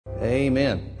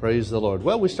Amen. Praise the Lord.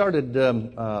 Well, we started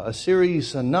a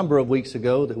series a number of weeks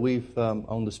ago that we've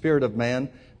on the spirit of man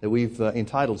that we've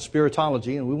entitled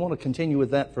Spiritology, and we want to continue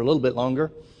with that for a little bit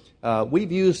longer.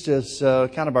 We've used as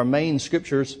kind of our main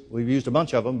scriptures, we've used a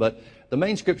bunch of them, but the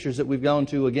main scriptures that we've gone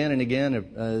to again and again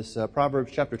is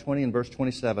Proverbs chapter 20 and verse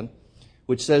 27,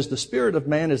 which says, "The spirit of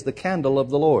man is the candle of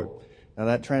the Lord." Now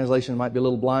that translation might be a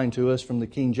little blind to us from the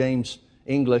King James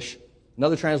English.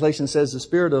 Another translation says the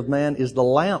spirit of man is the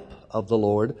lamp of the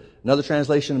Lord. Another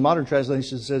translation, modern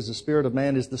translation, says the spirit of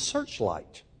man is the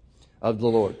searchlight of the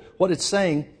Lord. What it's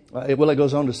saying, it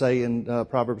goes on to say in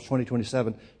Proverbs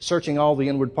 20:27, searching all the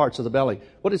inward parts of the belly.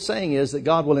 What it's saying is that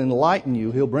God will enlighten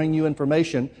you. He'll bring you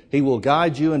information. He will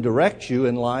guide you and direct you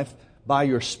in life by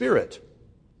your spirit.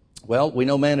 Well, we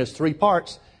know man has three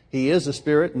parts. He is a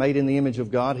spirit made in the image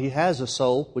of God. He has a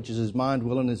soul, which is his mind,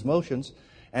 will, and his emotions.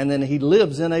 And then he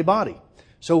lives in a body.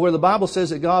 So where the Bible says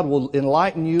that God will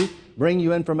enlighten you, bring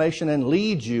you information, and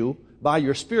lead you by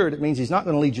your spirit, it means He's not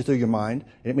going to lead you through your mind.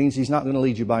 It means He's not going to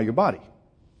lead you by your body.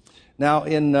 Now,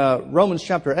 in Romans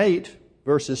chapter 8,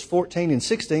 verses 14 and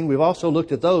 16, we've also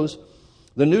looked at those.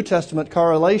 The New Testament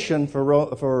correlation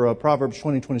for Proverbs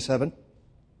 20:27.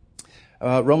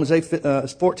 Romans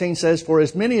 8:14 says, "For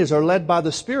as many as are led by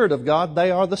the Spirit of God,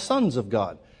 they are the sons of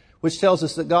God," which tells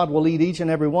us that God will lead each and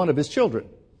every one of His children.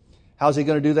 How's He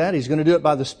going to do that? He's going to do it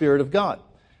by the Spirit of God.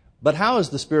 But how is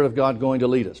the Spirit of God going to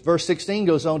lead us? Verse 16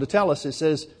 goes on to tell us, it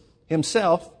says,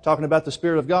 Himself, talking about the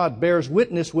Spirit of God, bears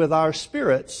witness with our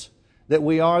spirits that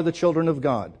we are the children of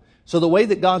God. So the way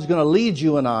that God's going to lead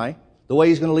you and I, the way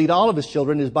He's going to lead all of His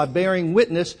children, is by bearing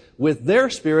witness with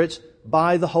their spirits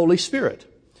by the Holy Spirit.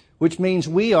 Which means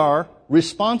we are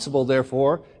responsible,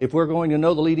 therefore, if we're going to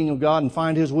know the leading of God and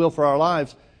find His will for our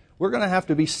lives, we're going to have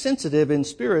to be sensitive in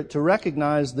spirit to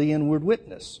recognize the inward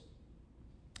witness.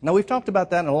 Now, we've talked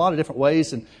about that in a lot of different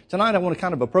ways, and tonight I want to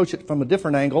kind of approach it from a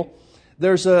different angle.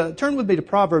 Turn with me to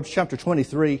Proverbs chapter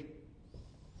 23.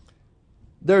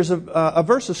 There's a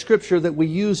verse of Scripture that we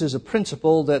use as a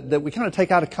principle that we kind of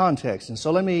take out of context. And so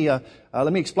let me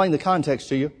explain the context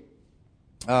to you.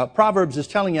 Proverbs is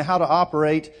telling you how to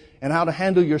operate and how to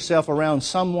handle yourself around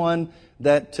someone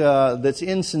that's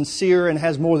insincere and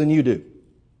has more than you do.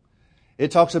 It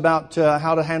talks about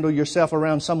how to handle yourself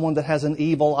around someone that has an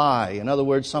evil eye. In other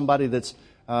words, somebody that's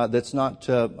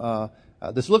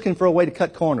looking for a way to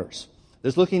cut corners,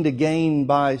 that's looking to gain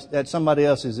at somebody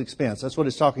else's expense. That's what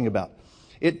it's talking about.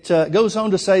 It goes on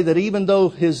to say that even though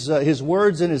his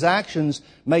words and his actions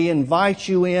may invite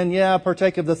you in,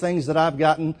 partake of the things that I've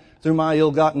gotten through my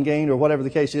ill-gotten gain, or whatever the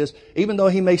case is, even though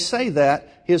he may say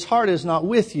that, his heart is not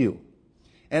with you.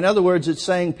 In other words, it's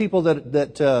saying people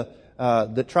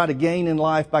that try to gain in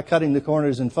life by cutting the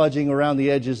corners and fudging around the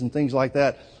edges and things like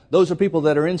that, those are people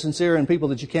that are insincere and people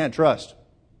that you can't trust.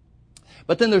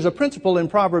 But then there's a principle in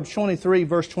Proverbs 23,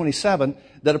 verse 27,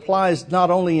 that applies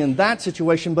not only in that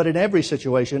situation, but in every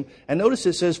situation. And notice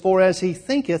it says, "For as he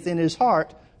thinketh in his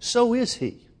heart, so is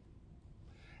he."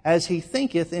 As he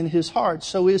thinketh in his heart,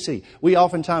 so is he. We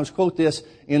oftentimes quote this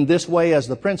in this way as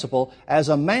the principle, "As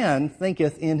a man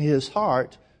thinketh in his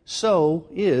heart, so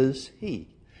is he."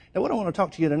 Now, what I want to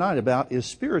talk to you tonight about is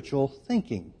spiritual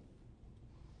thinking.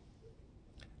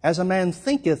 As a man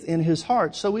thinketh in his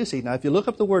heart, so is he. Now, if you look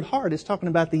up the word heart, it's talking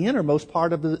about the innermost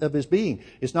part of his being.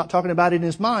 It's not talking about in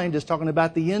his mind. It's talking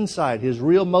about the inside, his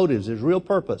real motives, his real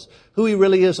purpose, who he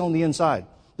really is on the inside.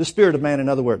 The spirit of man, in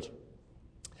other words.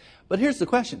 But here's the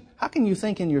question. How can you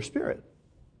think in your spirit?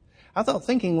 I thought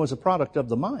thinking was a product of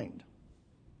the mind.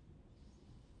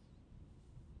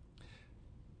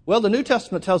 Well, the New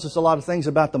Testament tells us a lot of things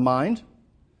about the mind.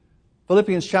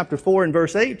 Philippians chapter 4 and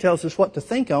verse 8 tells us what to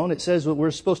think on. It says that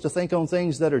we're supposed to think on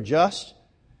things that are just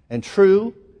and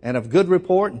true and of good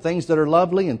report, and things that are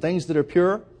lovely and things that are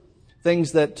pure,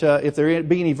 things that if there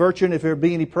be any virtue and if there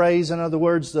be any praise, in other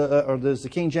words, or as the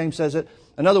King James says it,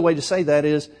 another way to say that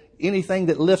is anything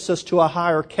that lifts us to a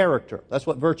higher character. That's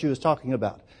what virtue is talking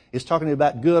about. It's talking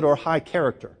about good or high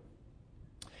character.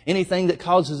 Anything that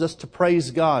causes us to praise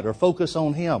God or focus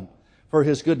on Him for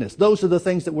His goodness. Those are the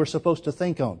things that we're supposed to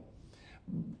think on.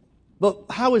 But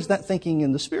how is that thinking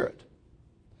in the Spirit?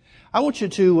 I want you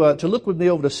to look with me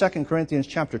over to 2 Corinthians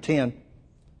chapter 10.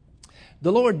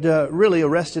 The Lord really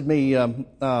arrested me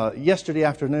yesterday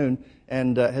afternoon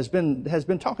and has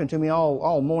been talking to me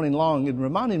all morning long and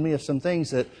reminding me of some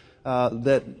things that I'm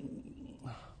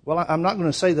not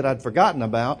going to say that I'd forgotten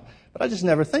about, but I just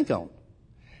never think on.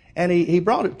 And he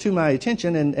brought it to my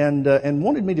attention and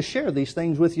wanted me to share these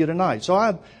things with you tonight. So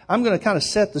I'm going to kind of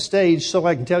set the stage so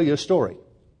I can tell you a story.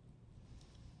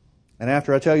 And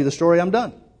after I tell you the story, I'm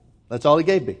done. That's all he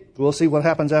gave me. We'll see what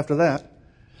happens after that.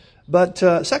 But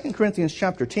 2 Corinthians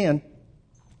chapter 10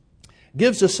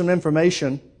 gives us some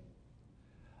information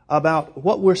about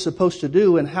what we're supposed to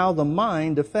do and how the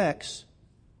mind affects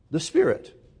the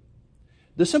spirit.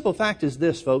 The simple fact is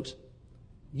this, folks.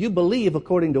 You believe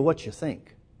according to what you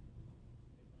think.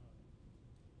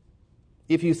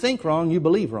 If you think wrong, you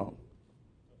believe wrong.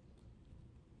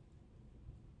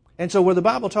 And so where the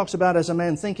Bible talks about as a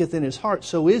man thinketh in his heart,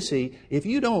 so is he. If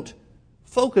you don't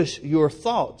focus your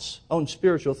thoughts on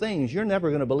spiritual things, you're never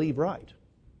going to believe right.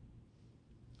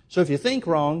 So if you think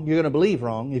wrong, you're going to believe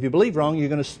wrong. If you believe wrong, you're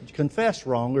going to confess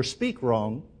wrong or speak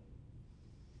wrong.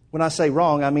 When I say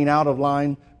wrong, I mean out of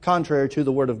line, contrary to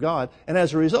the Word of God. And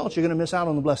as a result, you're going to miss out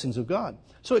on the blessings of God.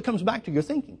 So it comes back to your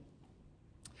thinking.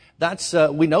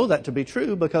 We know that to be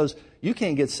true because you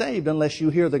can't get saved unless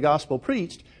you hear the gospel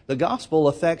preached. The gospel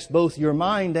affects both your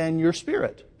mind and your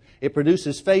spirit. It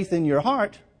produces faith in your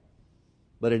heart,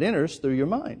 but it enters through your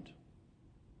mind.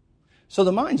 So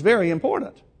the mind's very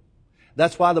important.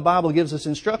 That's why the Bible gives us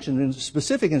instruction, and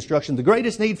specific instruction. The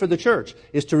greatest need for the church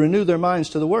is to renew their minds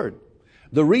to the Word.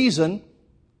 The reason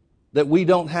that we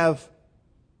don't have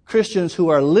Christians who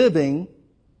are living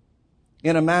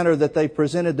in a manner that they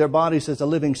presented their bodies as a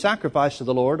living sacrifice to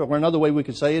the Lord, or another way we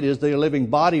could say it is they are living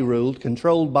body-ruled,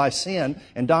 controlled by sin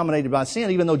and dominated by sin,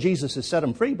 even though Jesus has set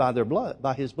them free by their blood,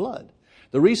 by His blood.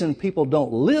 The reason people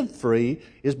don't live free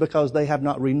is because they have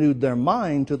not renewed their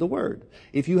mind to the Word.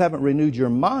 If you haven't renewed your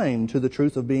mind to the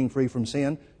truth of being free from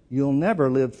sin, you'll never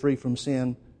live free from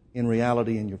sin in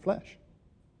reality in your flesh.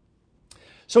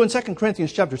 So in 2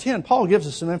 Corinthians chapter 10, Paul gives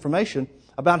us some information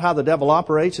about how the devil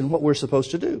operates and what we're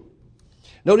supposed to do.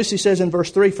 Notice he says in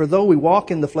verse 3, "For though we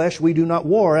walk in the flesh, we do not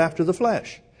war after the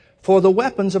flesh. For the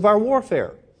weapons of our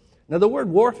warfare." Now the word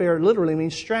warfare literally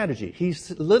means strategy. He's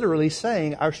literally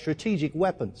saying our strategic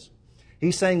weapons.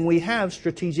 He's saying we have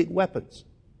strategic weapons.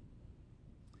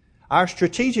 Our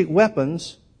strategic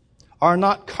weapons are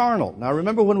not carnal. Now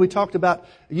remember when we talked about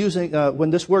when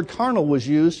this word carnal was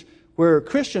used, where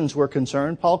Christians were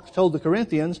concerned, Paul told the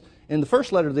Corinthians in the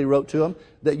first letter that he wrote to them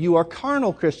that you are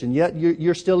carnal Christian, yet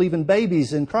you're still even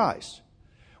babies in Christ.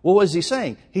 Well, what is he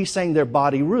saying? He's saying they're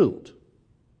body ruled.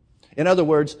 In other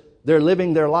words, they're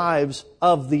living their lives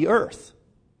of the earth.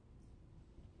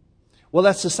 Well,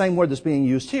 that's the same word that's being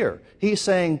used here. He's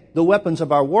saying the weapons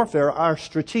of our warfare, our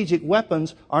strategic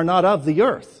weapons, are not of the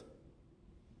earth.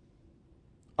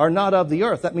 Are not of the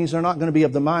earth. That means they're not going to be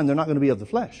of the mind, they're not going to be of the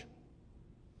flesh.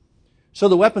 So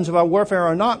the weapons of our warfare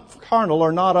are not carnal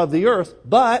or not of the earth,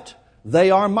 but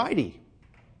they are mighty.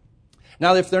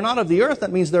 Now, if they're not of the earth,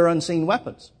 that means they're unseen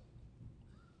weapons.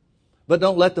 But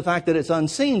don't let the fact that it's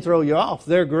unseen throw you off.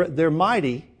 They're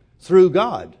mighty through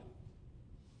God.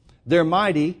 They're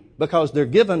mighty because they're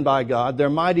given by God. They're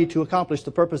mighty to accomplish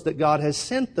the purpose that God has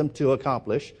sent them to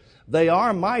accomplish. They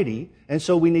are mighty, and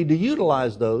so we need to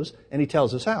utilize those, and He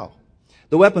tells us how.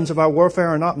 The weapons of our warfare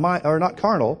are not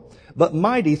carnal, but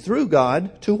mighty through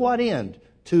God to what end?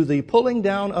 To the pulling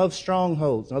down of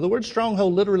strongholds. Now the word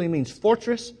stronghold literally means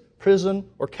fortress, prison,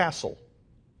 or castle.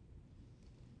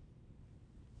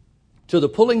 To the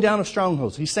pulling down of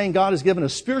strongholds. He's saying God has given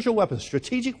us spiritual weapons,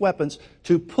 strategic weapons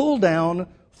to pull down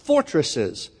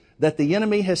fortresses that the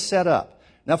enemy has set up.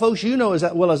 Now folks, you know as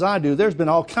well as I do, there's been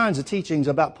all kinds of teachings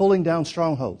about pulling down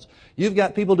strongholds. You've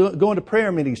got people going to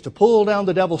prayer meetings to pull down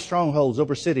the devil's strongholds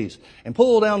over cities, and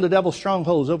pull down the devil's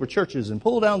strongholds over churches, and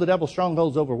pull down the devil's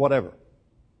strongholds over whatever.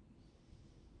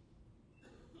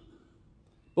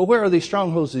 But where are these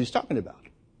strongholds that he's talking about?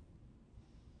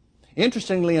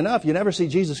 Interestingly enough, you never see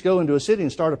Jesus go into a city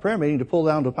and start a prayer meeting to pull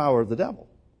down the power of the devil.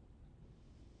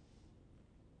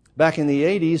 Back in the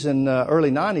 80s and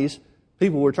early 90s,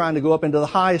 people were trying to go up into the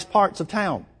highest parts of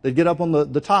town. They'd get up on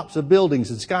the tops of buildings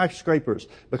and skyscrapers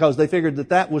because they figured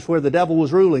that was where the devil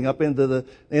was ruling, up in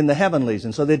the heavenlies.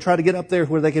 And so they'd try to get up there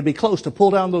where they could be close to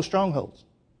pull down those strongholds.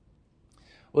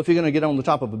 Well, if you're going to get on the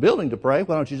top of a building to pray,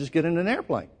 why don't you just get in an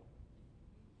airplane?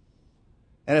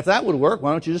 And if that would work,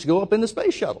 why don't you just go up in the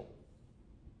space shuttle?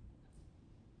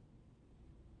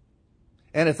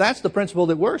 And if that's the principle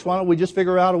that works, why don't we just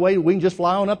figure out a way we can just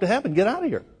fly on up to heaven and get out of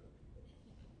here?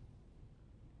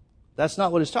 That's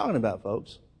not what it's talking about,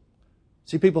 folks.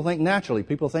 See, people think naturally.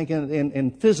 People think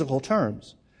in physical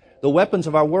terms. The weapons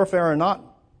of our warfare are not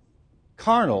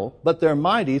carnal, but they're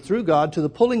mighty through God to the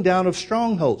pulling down of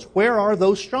strongholds. Where are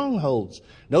those strongholds?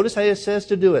 Notice how it says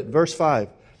to do it. Verse 5.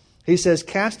 He says,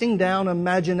 casting down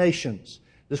imaginations.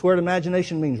 This word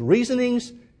imagination means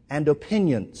reasonings and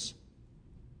opinions.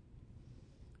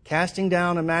 Casting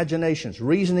down imaginations,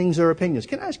 reasonings or opinions.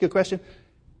 Can I ask you a question?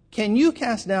 Can you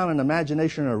cast down an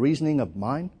imagination or reasoning of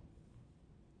mine?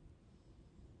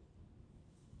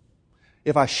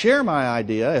 If I share my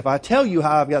idea, if I tell you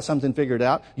how I've got something figured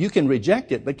out, you can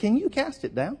reject it, but can you cast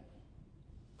it down?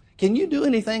 Can you do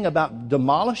anything about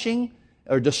demolishing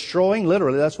or destroying?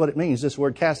 Literally, that's what it means. This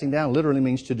word casting down literally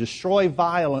means to destroy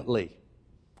violently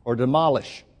or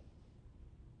demolish.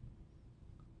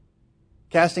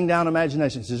 Casting down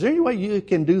imaginations. Is there any way you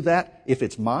can do that if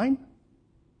it's mine?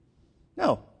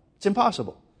 No, it's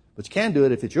impossible. But you can do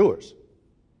it if it's yours.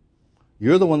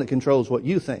 You're the one that controls what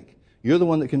you think. You're the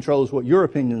one that controls what your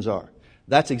opinions are.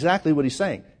 That's exactly what he's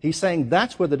saying. He's saying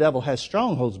that's where the devil has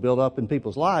strongholds built up in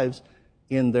people's lives,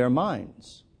 in their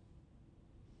minds,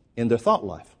 in their thought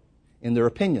life, in their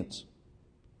opinions,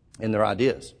 in their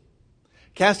ideas.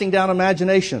 Casting down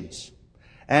imaginations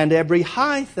and every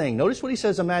high thing. Notice what he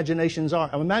says imaginations are.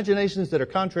 Imaginations that are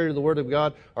contrary to the Word of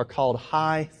God are called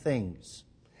high things.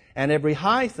 And every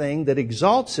high thing that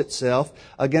exalts itself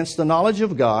against the knowledge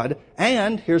of God,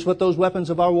 and, here's what those weapons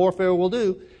of our warfare will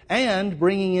do, and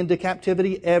bringing into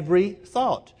captivity every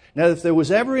thought. Now, if there was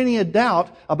ever any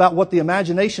doubt about what the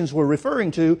imaginations were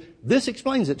referring to, this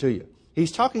explains it to you.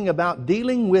 He's talking about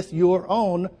dealing with your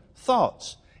own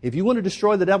thoughts. If you want to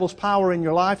destroy the devil's power in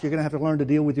your life, you're going to have to learn to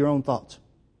deal with your own thoughts.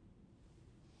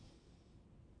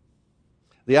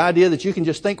 The idea that you can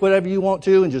just think whatever you want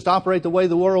to and just operate the way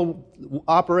the world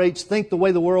operates, think the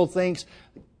way the world thinks,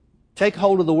 take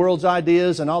hold of the world's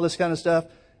ideas and all this kind of stuff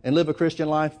and live a Christian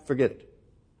life, forget it.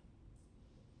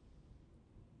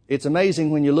 It's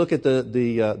amazing when you look at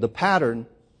the pattern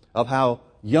of how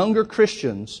younger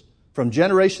Christians from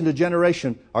generation to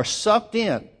generation are sucked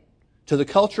in to the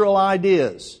cultural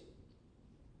ideas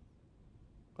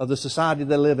of the society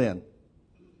they live in.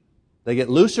 They get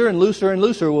looser and looser and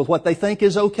looser with what they think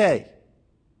is okay.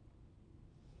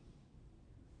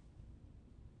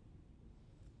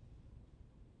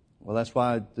 Well, that's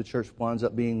why the church winds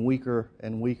up being weaker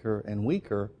and weaker and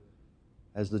weaker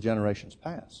as the generations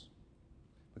pass.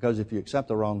 Because if you accept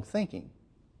the wrong thinking,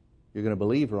 you're going to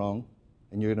believe wrong,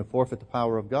 and you're going to forfeit the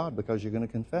power of God because you're going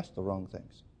to confess the wrong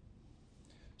things.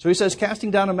 So he says,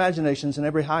 casting down imaginations and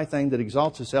every high thing that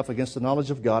exalts itself against the knowledge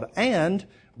of God, and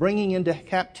bringing into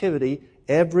captivity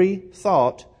every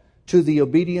thought to the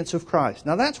obedience of Christ.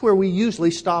 Now that's where we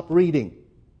usually stop reading.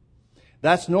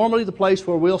 That's normally the place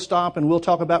where we'll stop and we'll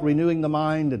talk about renewing the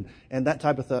mind and that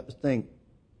type of thing.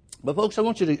 But folks, I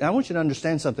want you to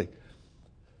understand something.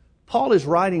 Paul is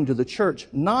writing to the church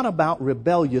not about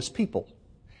rebellious people.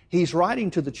 He's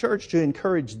writing to the church to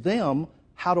encourage them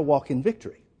how to walk in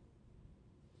victory.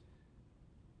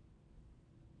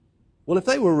 Well, if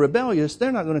they were rebellious,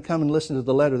 they're not going to come and listen to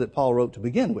the letter that Paul wrote to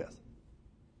begin with.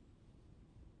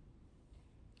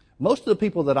 Most of the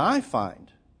people that I find,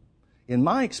 in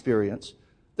my experience,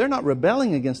 they're not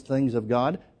rebelling against things of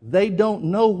God. They don't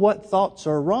know what thoughts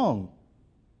are wrong.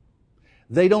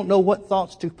 They don't know what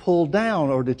thoughts to pull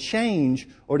down or to change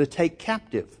or to take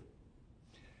captive.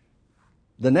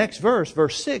 The next verse,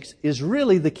 verse 6, is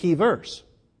really the key verse.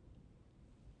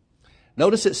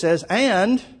 Notice it says,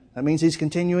 and, that means he's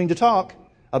continuing to talk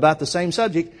about the same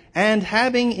subject, and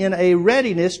having in a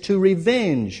readiness to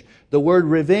revenge. The word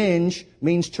revenge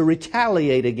means to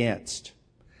retaliate against.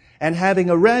 And having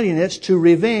a readiness to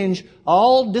revenge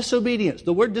all disobedience.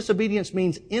 The word disobedience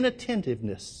means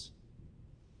inattentiveness.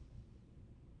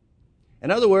 In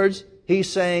other words, he's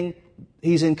saying,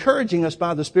 he's encouraging us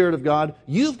by the Spirit of God,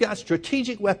 you've got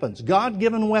strategic weapons,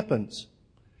 God-given weapons,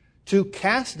 to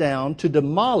cast down, to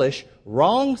demolish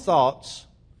wrong thoughts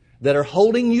that are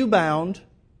holding you bound,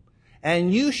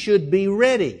 and you should be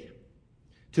ready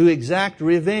to exact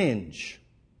revenge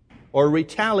or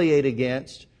retaliate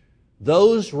against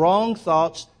those wrong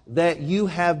thoughts that you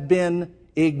have been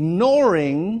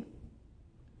ignoring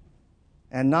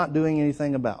and not doing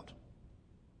anything about.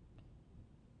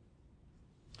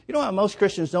 You know why most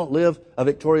Christians don't live a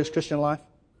victorious Christian life?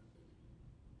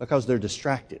 Because they're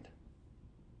distracted.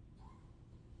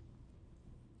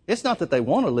 It's not that they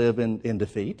want to live in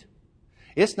defeat.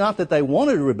 It's not that they want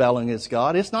to rebel against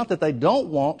God. It's not that they don't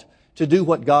want to do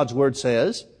what God's Word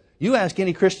says. You ask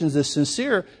any Christians that's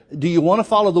sincere, do you want to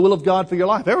follow the will of God for your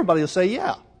life? Everybody will say,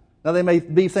 yeah. Now, they may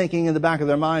be thinking in the back of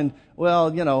their mind, well,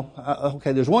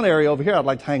 okay, there's one area over here I'd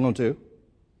like to hang on to.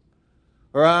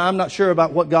 Or I'm not sure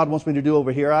about what God wants me to do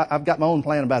over here. I've got my own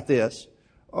plan about this.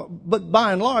 But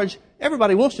by and large,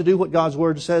 everybody wants to do what God's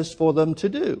Word says for them to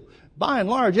do. By and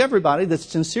large, everybody that's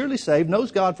sincerely saved,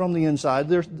 knows God from the inside,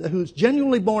 who's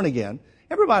genuinely born again,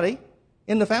 everybody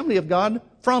in the family of God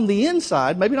from the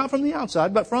inside, maybe not from the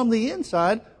outside, but from the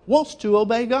inside, wants to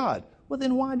obey God. Well,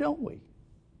 then why don't we?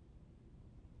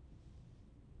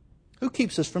 Who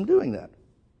keeps us from doing that?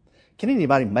 Can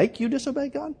anybody make you disobey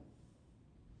God?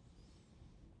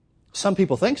 Some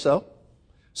people think so.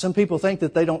 Some people think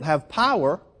that they don't have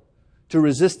power to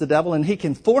resist the devil and he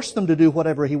can force them to do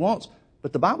whatever he wants.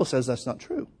 But the Bible says that's not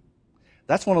true.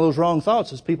 That's one of those wrong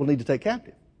thoughts that people need to take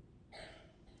captive.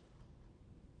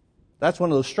 That's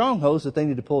one of those strongholds that they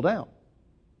need to pull down.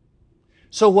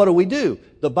 So what do?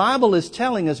 The Bible is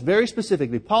telling us very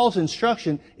specifically, Paul's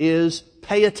instruction is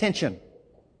pay attention.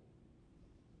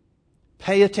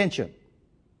 Pay attention.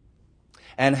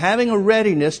 And having a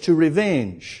readiness to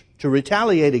revenge, to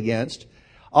retaliate against,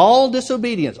 all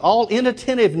disobedience, all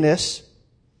inattentiveness,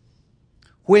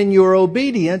 when your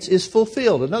obedience is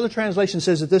fulfilled. Another translation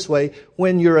says it this way,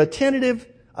 when you're attentive,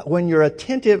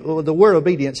 well, the word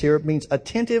obedience here means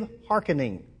attentive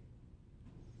hearkening.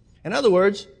 In other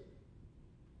words,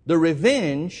 the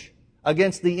revenge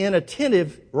against the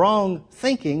inattentive wrong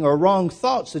thinking or wrong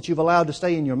thoughts that you've allowed to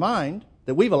stay in your mind,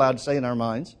 that we've allowed to stay in our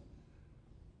minds,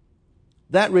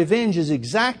 that revenge is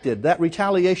exacted, that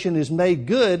retaliation is made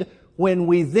good when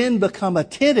we then become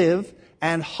attentive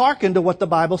and hearken to what the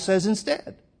Bible says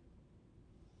instead.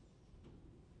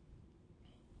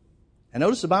 And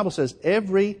notice the Bible says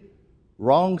every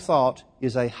wrong thought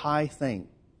is a high thing.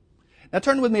 Now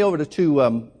turn with me over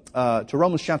to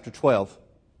Romans chapter 12.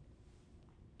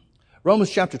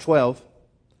 Romans chapter 12.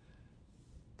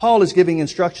 Paul is giving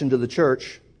instruction to the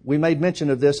church. We made mention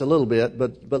of this a little bit,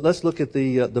 but let's look at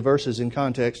the verses in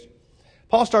context.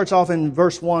 Paul starts off in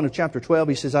verse 1 of chapter 12.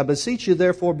 He says, I beseech you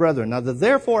therefore, brethren. Now the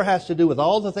therefore has to do with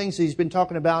all the things he's been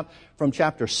talking about from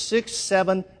chapter 6,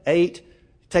 7, 8.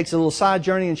 Takes a little side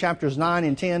journey in chapters 9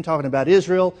 and 10 talking about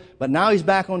Israel. But now he's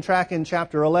back on track in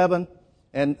chapter 11.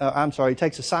 He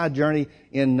takes a side journey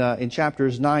in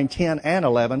chapters 9, 10, and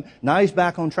 11. Now he's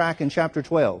back on track in chapter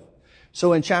 12.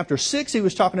 So in chapter 6, he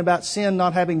was talking about sin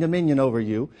not having dominion over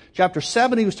you. Chapter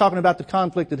 7, he was talking about the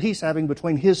conflict that he's having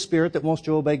between his spirit that wants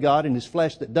to obey God and his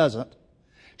flesh that doesn't.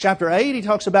 Chapter 8, he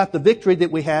talks about the victory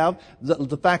that we have,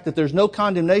 the fact that there's no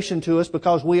condemnation to us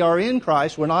because we are in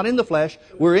Christ. We're not in the flesh.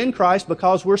 We're in Christ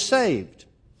because we're saved.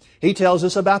 He tells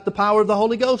us about the power of the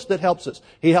Holy Ghost that helps us.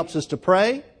 He helps us to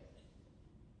pray.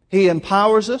 He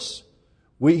empowers us.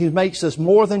 He makes us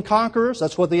more than conquerors.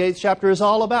 That's what the 8th chapter is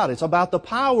all about. It's about the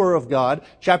power of God.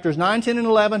 Chapters 9, 10, and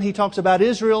 11, he talks about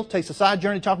Israel, takes a side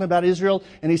journey talking about Israel,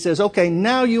 and he says, okay,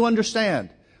 now you understand.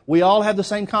 We all have the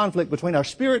same conflict between our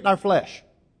spirit and our flesh.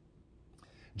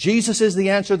 Jesus is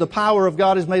the answer. The power of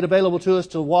God is made available to us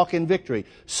to walk in victory.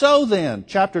 So then,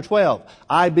 chapter 12,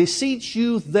 I beseech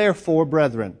you therefore,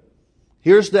 brethren.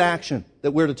 Here's the action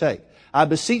that we're to take. I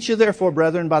beseech you therefore,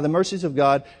 brethren, by the mercies of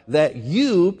God, that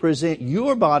you present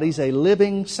your bodies a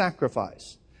living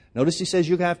sacrifice. Notice he says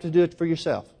you have to do it for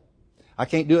yourself. I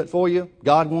can't do it for you.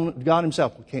 God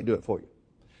himself can't do it for you.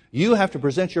 You have to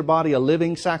present your body a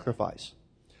living sacrifice.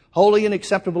 Holy and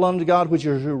acceptable unto God, which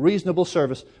is a reasonable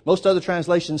service. Most other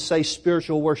translations say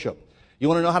spiritual worship. You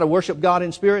want to know how to worship God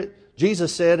in spirit?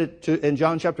 Jesus said it in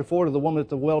John chapter 4 to the woman at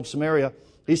the well of Samaria.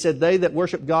 He said, they that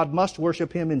worship God must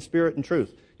worship Him in spirit and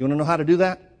truth. You want to know how to do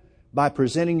that? By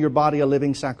presenting your body a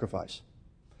living sacrifice.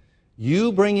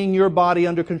 You bringing your body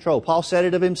under control. Paul said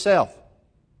it of himself.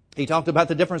 He talked about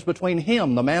the difference between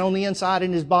him, the man on the inside,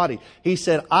 and his body. He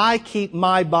said, I keep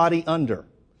my body under.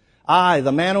 I,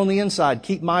 the man on the inside,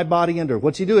 keep my body under.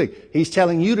 What's he doing? He's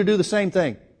telling you to do the same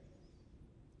thing.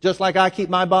 Just like I keep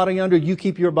my body under, you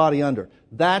keep your body under.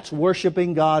 That's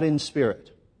worshiping God in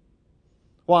spirit.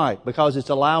 Why? Because it's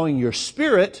allowing your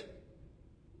spirit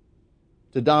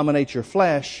to dominate your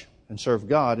flesh and serve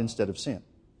God instead of sin.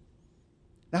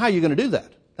 Now, how are you going to do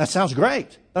that? That sounds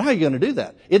great. But how are you going to do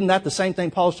that? Isn't that the same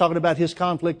thing Paul's talking about his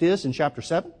conflict is in chapter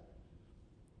 7?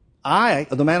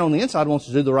 The man on the inside wants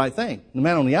to do the right thing. The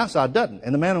man on the outside doesn't.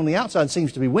 And the man on the outside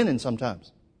seems to be winning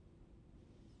sometimes.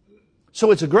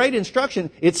 So it's a great instruction.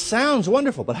 It sounds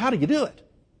wonderful, but how do you do it?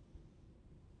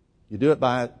 You do it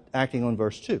by acting on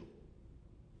verse 2.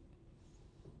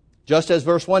 Just as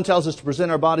verse 1 tells us to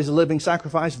present our bodies a living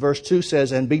sacrifice, verse 2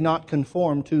 says, and be not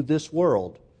conformed to this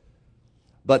world,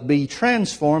 but be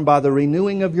transformed by the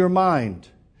renewing of your mind.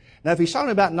 Now, if he's talking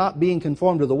about not being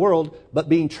conformed to the world, but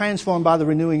being transformed by the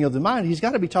renewing of the mind, he's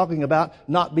got to be talking about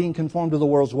not being conformed to the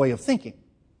world's way of thinking.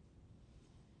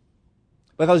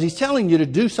 Because he's telling you to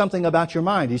do something about your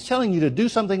mind. He's telling you to do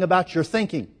something about your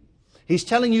thinking. He's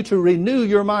telling you to renew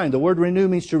your mind. The word renew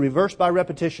means to reverse by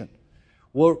repetition.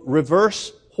 Well,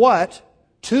 reverse what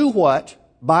to what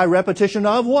by repetition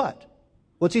of what?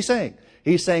 What's he saying?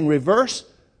 He's saying reverse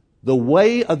the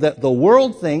way that the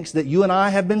world thinks that you and I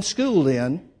have been schooled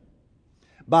in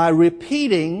by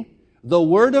repeating the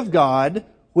Word of God,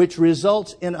 which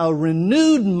results in a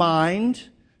renewed mind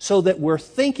so that we're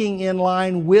thinking in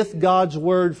line with God's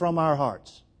Word from our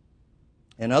hearts.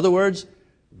 In other words,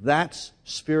 That's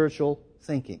spiritual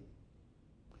thinking.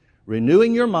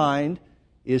 Renewing your mind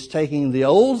is taking the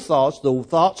old thoughts, the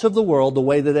thoughts of the world, the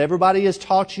way that everybody has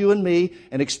taught you and me,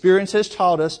 and experience has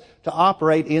taught us to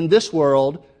operate in this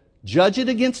world, judge it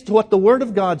against what the Word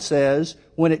of God says.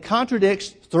 When it contradicts,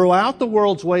 throw out the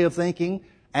world's way of thinking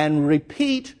and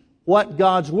repeat what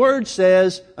God's Word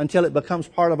says until it becomes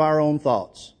part of our own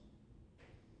thoughts.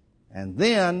 And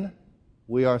then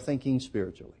we are thinking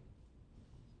spiritually.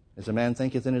 As a man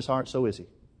thinketh in his heart, so is he.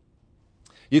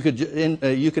 You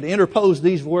could interpose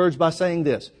these words by saying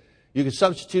this. You could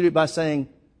substitute it by saying,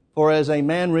 for as a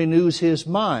man renews his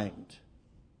mind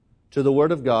to the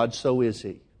Word of God, so is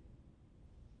he.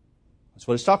 That's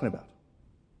what it's talking about.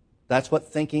 That's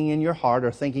what thinking in your heart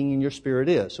or thinking in your spirit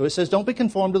is. So it says, don't be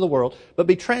conformed to the world, but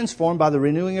be transformed by the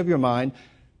renewing of your mind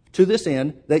to this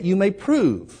end, that you may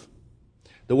prove.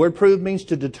 The word prove means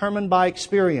to determine by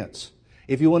experience.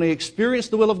 If you want to experience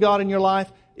the will of God in your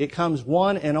life, it comes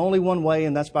one and only one way,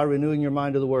 and that's by renewing your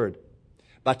mind to the Word.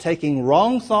 By taking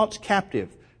wrong thoughts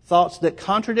captive, thoughts that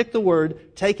contradict the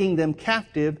Word, taking them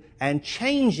captive and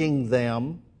changing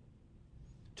them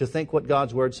to think what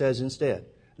God's Word says instead.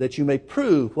 That you may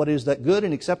prove what is that good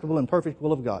and acceptable and perfect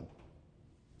will of God.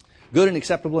 Good and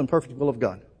acceptable and perfect will of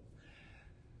God.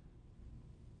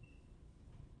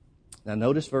 Now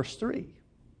notice verse 3.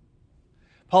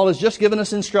 Paul has just given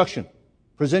us instruction.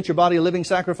 Present your body a living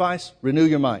sacrifice, renew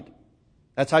your mind.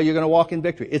 That's how you're going to walk in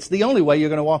victory. It's the only way you're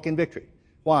going to walk in victory.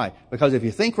 Why? Because if you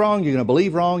think wrong, you're going to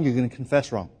believe wrong, you're going to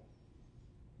confess wrong.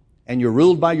 And you're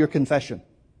ruled by your confession.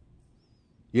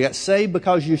 You got saved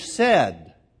because you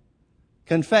said,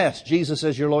 confess Jesus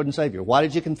as your Lord and Savior. Why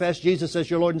did you confess Jesus as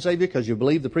your Lord and Savior? Because you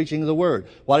believed the preaching of the Word.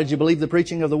 Why did you believe the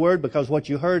preaching of the Word? Because what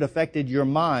you heard affected your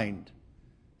mind.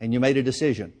 And you made a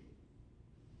decision.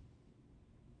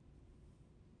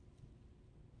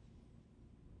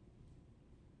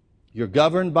 You're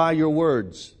governed by your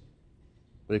words.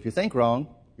 But if you think wrong,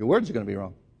 your words are going to be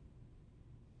wrong.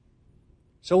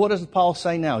 So what does Paul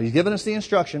say now? He's given us the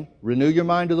instruction, renew your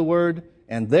mind to the Word,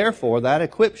 and therefore that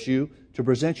equips you to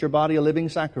present your body a living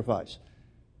sacrifice.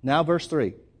 Now verse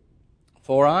 3.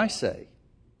 For I say,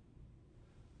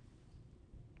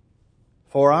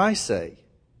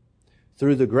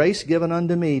 through the grace given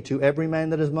unto me to every man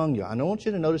that is among you. I want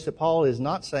you to notice that Paul is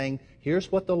not saying, here's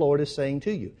what the Lord is saying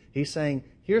to you. He's saying,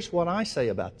 here's what I say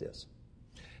about this.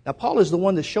 Now, Paul is the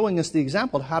one that's showing us the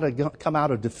example of how to come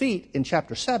out of defeat in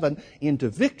chapter 7 into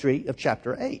victory of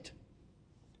chapter 8.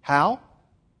 How?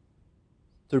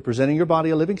 Through presenting your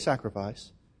body a living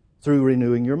sacrifice, through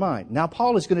renewing your mind. Now,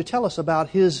 Paul is going to tell us about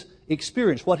his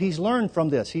experience, what he's learned from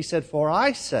this. He said, for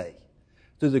I say,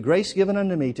 through the grace given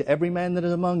unto me to every man that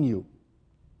is among you,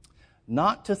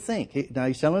 not to think. Now,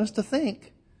 he's telling us to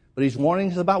think, but he's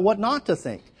warning us about what not to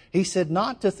think. He said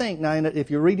not to think. Now,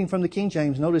 if you're reading from the King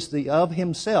James, notice the of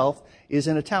himself is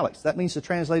in italics. That means the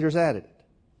translators added it.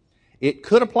 It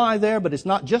could apply there, but it's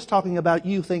not just talking about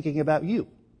you thinking about you.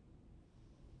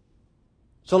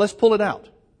 So let's pull it out,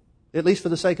 at least for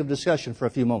the sake of discussion for a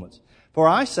few moments. For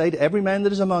I say to every man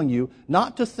that is among you,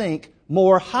 not to think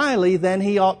more highly than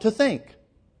he ought to think,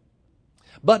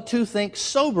 but to think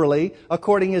soberly,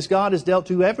 according as God has dealt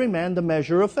to every man the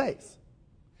measure of faith.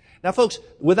 Now, folks,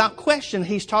 without question,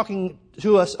 he's talking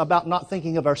to us about not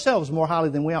thinking of ourselves more highly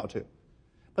than we ought to.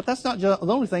 But that's not the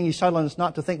only thing he's telling us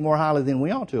not to think more highly than we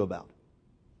ought to about.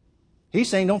 He's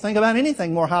saying don't think about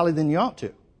anything more highly than you ought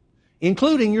to,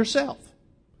 including yourself.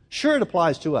 Sure, it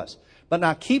applies to us. But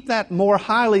now keep that more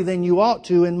highly than you ought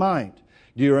to in mind.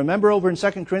 Do you remember over in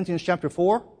 2 Corinthians chapter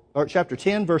 4, or chapter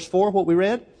 10, verse 4, what we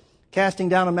read? Casting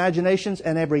down imaginations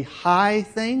and every high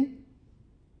thing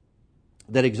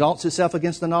that exalts itself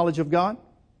against the knowledge of God.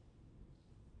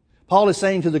 Paul is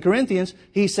saying to the Corinthians,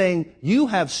 he's saying, you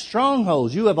have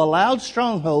strongholds. You have allowed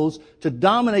strongholds to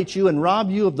dominate you and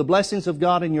rob you of the blessings of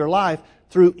God in your life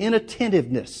through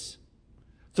inattentiveness,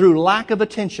 through lack of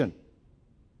attention.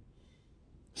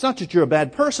 It's not that you're a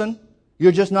bad person.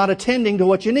 You're just not attending to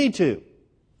what you need to.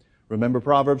 Remember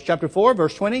Proverbs chapter 4,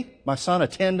 verse 20? My son,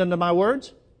 attend unto my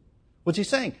words. What's he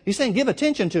saying? He's saying give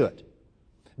attention to it.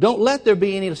 Don't let there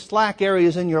be any slack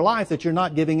areas in your life that you're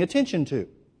not giving attention to.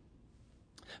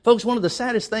 Folks, one of the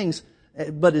saddest things,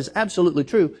 but is absolutely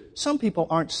true, some people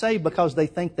aren't saved because they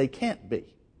think they can't be.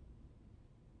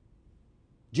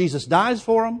 Jesus dies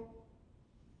for them.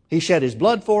 He shed His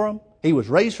blood for them. He was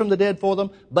raised from the dead for them.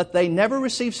 But they never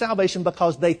receive salvation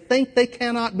because they think they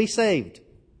cannot be saved.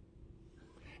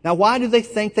 Now, why do they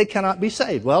think they cannot be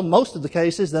saved? Well, most of the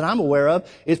cases that I'm aware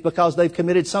of is because they've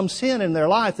committed some sin in their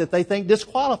life that they think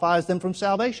disqualifies them from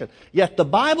salvation. Yet the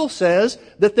Bible says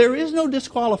that there is no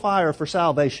disqualifier for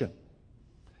salvation.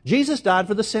 Jesus died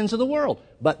for the sins of the world,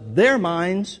 but their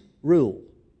minds rule.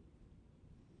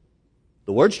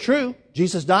 The word's true.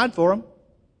 Jesus died for them.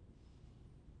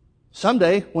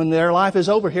 Someday, when their life is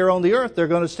over here on the earth, they're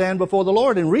going to stand before the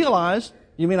Lord and realize,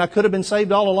 you mean I could have been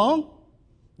saved all along?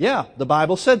 Yeah, the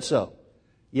Bible said so.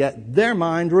 Yet their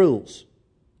mind rules.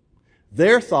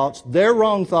 Their thoughts, their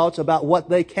wrong thoughts about what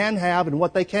they can have and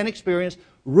what they can experience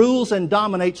rules and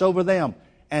dominates over them.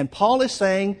 And Paul is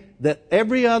saying that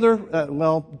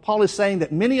Paul is saying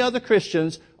that many other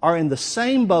Christians are in the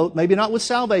same boat, maybe not with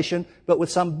salvation, but with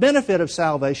some benefit of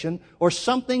salvation or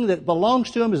something that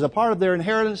belongs to them as a part of their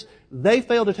inheritance they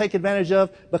fail to take advantage of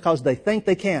because they think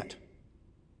they can't.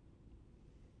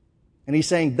 And he's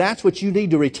saying that's what you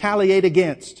need to retaliate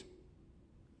against.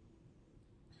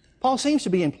 Paul seems to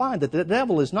be implying that the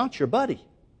devil is not your buddy.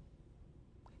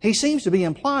 He seems to be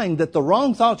implying that the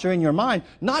wrong thoughts are in your mind,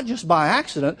 not just by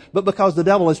accident, but because the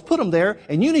devil has put them there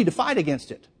and you need to fight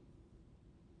against it.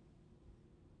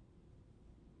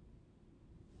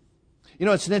 You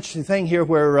know, it's an interesting thing here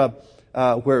where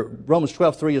Romans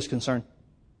 12:3 is concerned.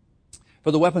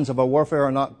 For the weapons of our warfare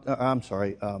are not,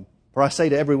 for I say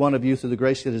to every one of you through the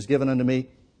grace that is given unto me,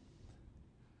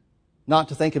 not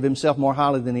to think of himself more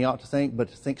highly than he ought to think, but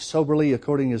to think soberly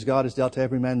according as God has dealt to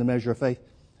every man the measure of faith.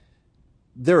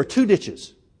 There are two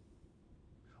ditches.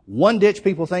 One ditch,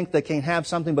 people think they can't have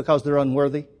something because they're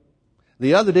unworthy.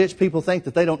 The other ditch, people think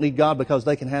that they don't need God because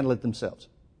they can handle it themselves.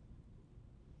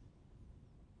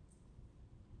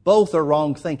 Both are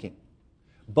wrong thinking.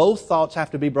 Both thoughts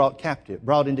have to be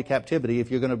brought into captivity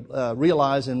if you're going to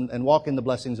realize and walk in the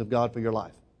blessings of God for your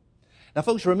life. Now,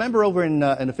 folks, remember over in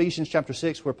Ephesians chapter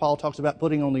 6 where Paul talks about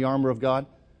putting on the armor of God?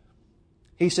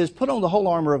 He says, put on the whole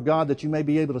armor of God that you may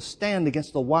be able to stand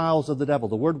against the wiles of the devil.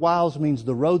 The word wiles means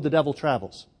the road the devil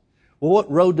travels. Well, what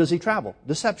road does he travel?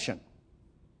 Deception.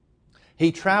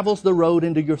 He travels the road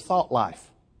into your thought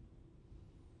life.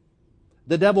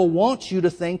 The devil wants you to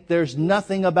think there's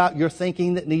nothing about your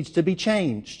thinking that needs to be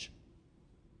changed.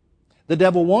 The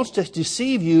devil wants to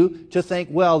deceive you to think,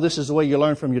 well, this is the way you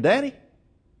learn from your daddy.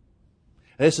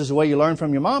 This is the way you learn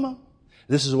from your mama.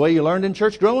 This is the way you learned in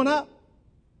church growing up.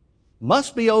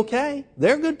 Must be okay.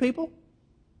 They're good people.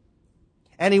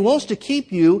 And he wants to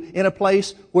keep you in a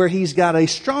place where he's got a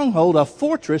stronghold, a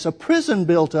fortress, a prison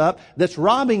built up that's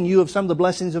robbing you of some of the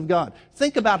blessings of God.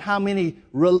 Think about how many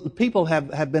people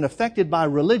have been affected by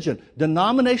religion,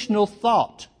 denominational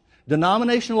thought,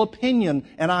 denominational opinion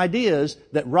and ideas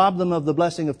that rob them of the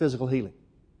blessing of physical healing.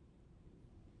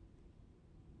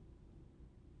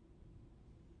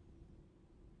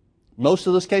 Most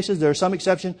of those cases, there are some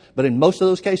exceptions, but in most of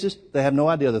those cases, they have no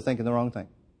idea they're thinking the wrong thing.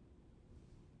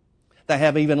 They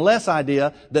have even less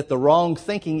idea that the wrong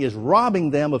thinking is robbing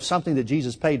them of something that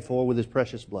Jesus paid for with His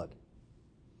precious blood.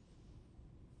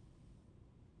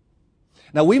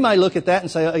 Now, we might look at that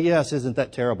and say, oh, yes, isn't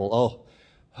that terrible?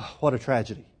 Oh, what a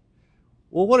tragedy.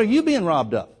 Well, what are you being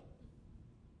robbed of?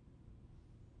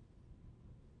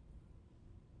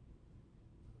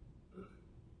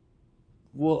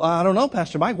 Well, I don't know,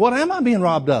 Pastor Mike. What am I being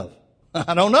robbed of?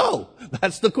 I don't know.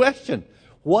 That's the question.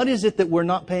 What is it that we're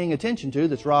not paying attention to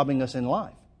that's robbing us in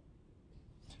life?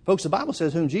 Folks, the Bible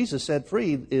says whom Jesus set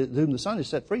free, whom the Son has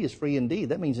set free is free indeed.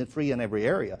 That means it's free in every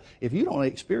area. If you don't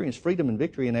experience freedom and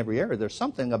victory in every area, there's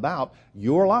something about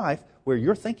your life where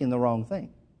you're thinking the wrong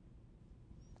thing.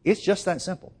 It's just that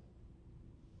simple.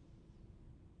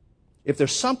 If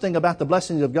there's something about the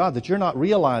blessings of God that you're not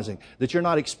realizing, that you're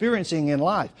not experiencing in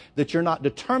life, that you're not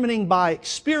determining by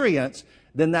experience,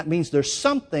 then that means there's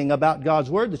something about God's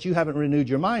Word that you haven't renewed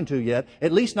your mind to yet,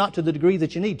 at least not to the degree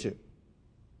that you need to.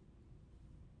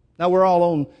 Now, we're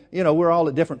all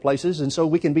at different places, and so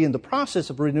we can be in the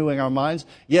process of renewing our minds,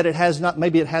 yet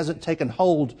maybe it hasn't taken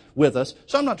hold with us.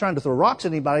 So I'm not trying to throw rocks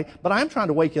at anybody, but I'm trying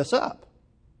to wake us up.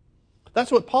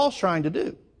 That's what Paul's trying to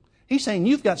do. He's saying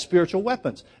you've got spiritual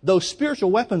weapons. Those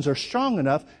spiritual weapons are strong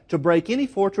enough to break any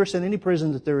fortress and any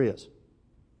prison that there is.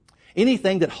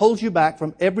 Anything that holds you back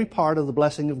from every part of the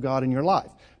blessing of God in your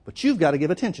life. But you've got to give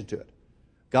attention to it.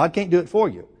 God can't do it for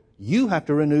you. You have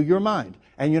to renew your mind.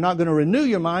 And you're not going to renew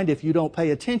your mind if you don't pay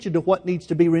attention to what needs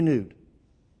to be renewed.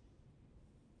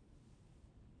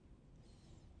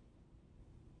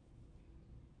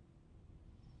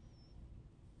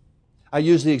 I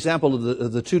use the example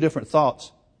of the two different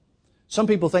thoughts. Some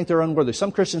people think they're unworthy.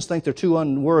 Some Christians think they're too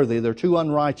unworthy, they're too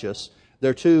unrighteous,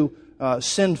 they're too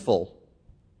sinful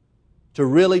to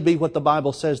really be what the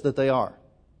Bible says that they are.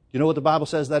 You know what the Bible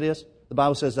says that is? The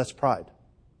Bible says that's pride.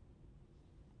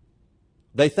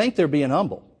 They think they're being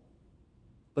humble,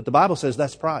 but the Bible says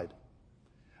that's pride.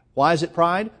 Why is it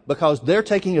pride? Because they're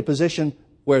taking a position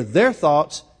where their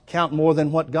thoughts count more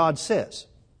than what God says.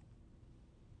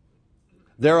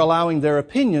 They're allowing their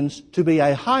opinions to be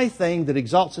a high thing that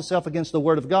exalts itself against the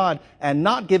Word of God and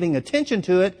not giving attention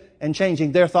to it and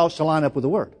changing their thoughts to line up with the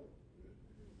Word.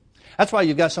 That's why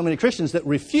you've got so many Christians that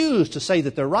refuse to say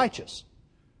that they're righteous.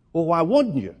 Well, why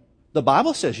wouldn't you? The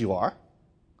Bible says you are.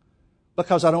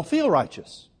 Because I don't feel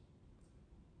righteous.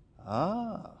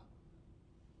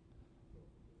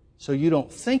 So you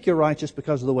don't think you're righteous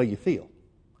because of the way you feel.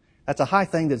 That's a high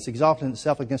thing that's exalting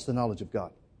itself against the knowledge of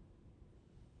God.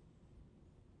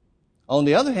 On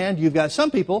the other hand, you've got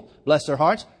some people, bless their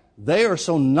hearts, they are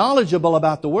so knowledgeable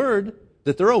about the Word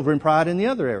that they're over in pride in the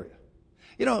other area.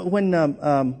 You know, when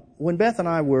Beth and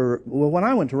I when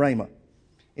I went to Rhema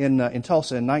in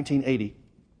Tulsa in 1980,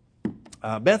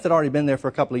 Beth had already been there for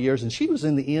a couple of years, and she was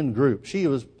in the in group. She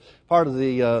was part of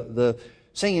the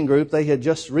singing group. They had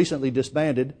just recently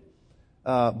disbanded.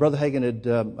 Brother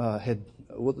Hagin had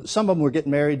some of them were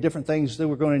getting married, different things. They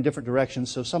were going in different directions.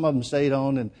 So some of them stayed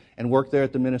on and worked there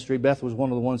at the ministry. Beth was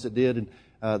one of the ones that did, and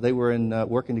they were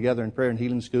working together in prayer and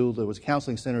healing school. There was a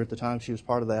counseling center at the time. She was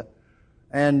part of that.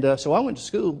 And so I went to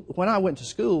school. When I went to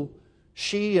school,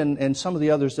 she and some of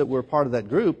the others that were part of that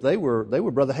group, they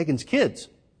were Brother Hagin's kids.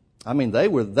 I mean, they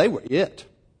were it.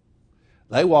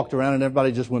 They walked around and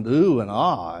everybody just went ooh and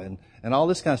ah and all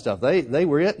this kind of stuff. They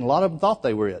were it, and a lot of them thought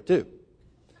they were it too.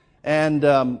 And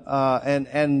Brother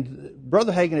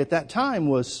Hagin at that time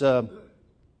was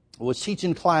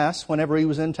teaching class whenever he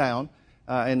was in town,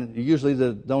 and usually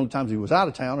the only times he was out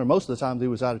of town, or most of the time he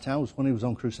was out of town, was when he was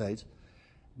on crusades.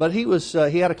 But he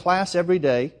had a class every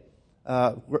day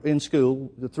in school.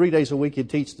 3 days a week he'd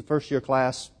teach the first year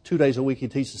class, 2 days a week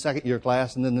he'd teach the second year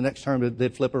class, and then the next term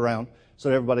they'd flip around so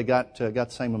that everybody got the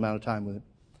same amount of time with him.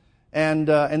 And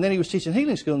then he was teaching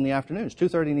healing school in the afternoons,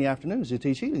 2:30 in the afternoons he'd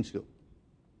teach healing school.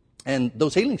 And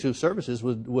those healing school services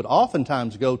would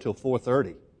oftentimes go till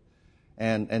 4:30.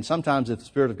 And sometimes if the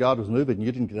Spirit of God was moving,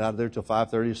 you didn't get out of there till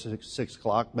 5:30 or 6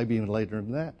 o'clock, maybe even later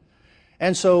than that.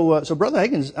 And so Brother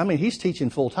Hagin's, he's teaching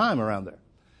full time around there.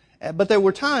 But there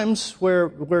were times where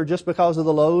just because of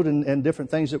the load and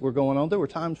different things that were going on, there were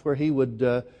times where he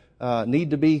would need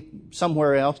to be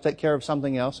somewhere else, take care of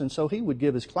something else. And so he would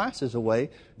give his classes away,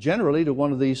 generally to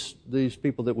one of these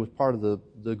people that was part of the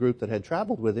group that had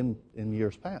traveled with him in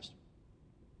years past.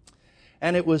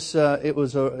 And it was a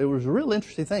real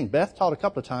interesting thing. Beth taught a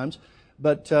couple of times,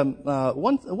 but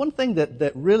one thing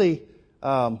that really,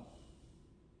 how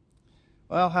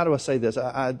do I say this?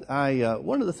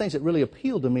 One of the things that really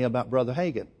appealed to me about Brother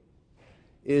Hagin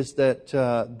is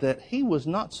that he was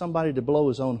not somebody to blow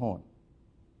his own horn.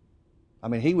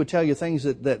 He would tell you things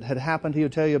that had happened. He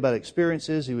would tell you about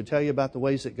experiences. He would tell you about the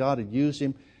ways that God had used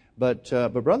him. But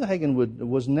Brother Hagin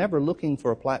was never looking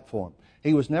for a platform.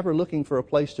 He was never looking for a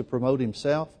place to promote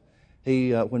himself.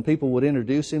 When people would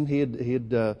introduce him,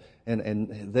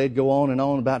 and they'd go on and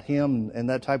on about him and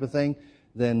that type of thing.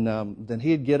 Then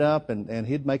he'd get up and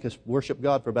he'd make us worship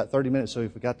God for about 30 minutes so he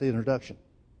forgot the introduction.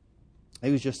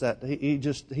 He was just that. He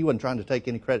wasn't trying to take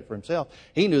any credit for himself.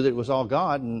 He knew that it was all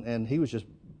God, and he was just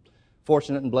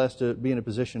fortunate and blessed to be in a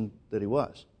position that he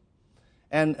was.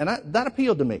 And that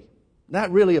appealed to me. That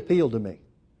really appealed to me.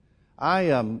 I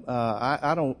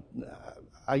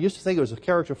used to think it was a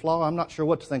character flaw. I'm not sure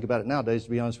what to think about it nowadays, to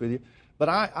be honest with you. But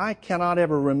I cannot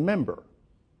ever remember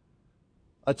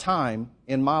a time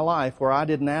in my life where I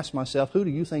didn't ask myself, who do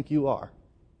you think you are?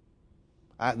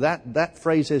 That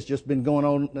phrase has just been going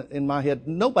on in my head.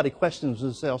 Nobody questions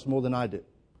themselves more than I do.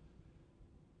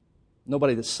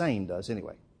 Nobody that's sane does,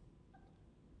 anyway.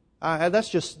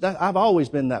 I've always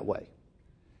been that way.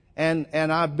 And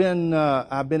I've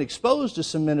been exposed to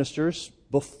some ministers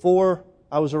before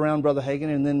I was around Brother Hagin,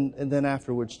 and then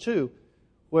afterwards too,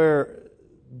 where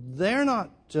they're not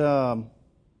they're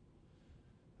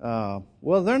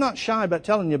not shy about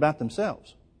telling you about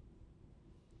themselves.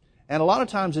 And a lot of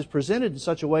times it's presented in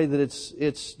such a way that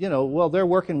it's they're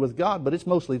working with God, but it's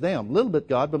mostly them. A little bit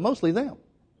God, but mostly them.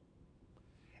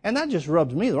 And that just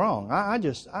rubs me wrong. I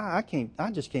just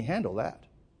can't handle that.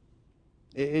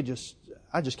 I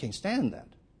just can't stand that.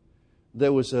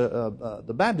 There was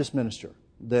the Baptist minister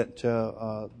that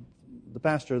the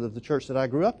pastor of the church that I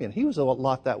grew up in. He was a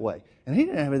lot that way, and he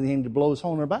didn't have anything to blow his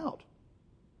horn about.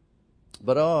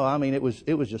 But it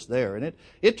was just there, and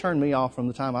it turned me off from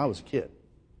the time I was a kid.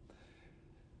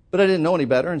 But I didn't know any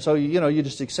better, and so you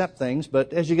just accept things.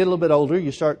 But as you get a little bit older,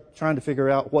 you start trying to figure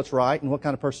out what's right and what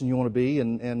kind of person you want to be,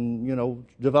 and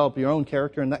develop your own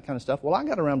character and that kind of stuff. Well, I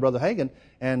got around Brother Hagin,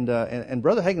 and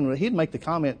Brother Hagin, he'd make the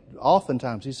comment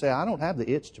oftentimes. He'd say, "I don't have the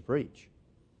itch to preach."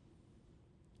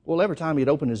 Well, every time he'd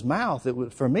open his mouth,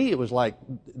 for me, it was like,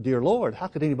 dear Lord, how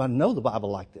could anybody know the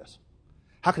Bible like this?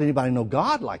 How could anybody know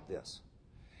God like this?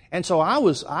 And so I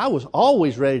was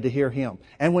always ready to hear him.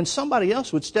 And when somebody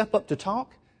else would step up to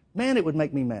talk, man, it would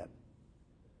make me mad.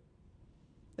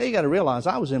 Now you got to realize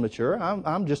I was immature.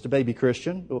 I'm just a baby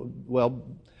Christian. Well,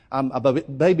 I'm a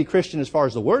baby Christian as far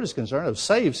as the Word is concerned. I was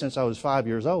saved since I was 5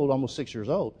 years old, almost 6 years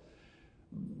old.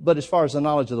 But as far as the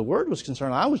knowledge of the Word was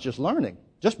concerned, I was just learning,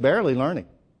 just barely learning.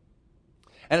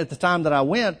 And at the time that I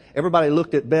went, everybody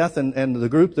looked at Beth and the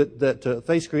group that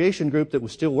Faith Creation group that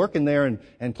was still working there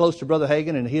and close to Brother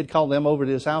Hagin, and he had called them over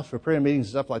to his house for prayer meetings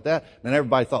and stuff like that. And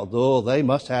everybody thought, oh, they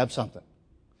must have something.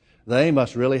 They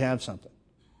must really have something.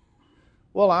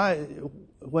 Well,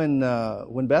 when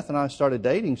Beth and I started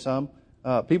dating some,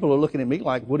 people are looking at me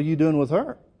like, what are you doing with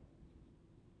her?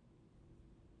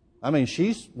 I mean,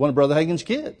 she's one of Brother Hagin's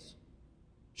kids.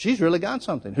 She's really got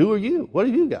something. Who are you? What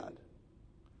have you got?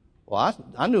 Well,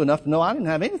 I knew enough to know I didn't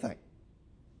have anything.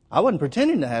 I wasn't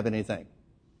pretending to have anything.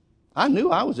 I knew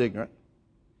I was ignorant.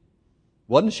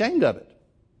 Wasn't ashamed of it.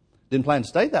 Didn't plan to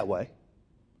stay that way.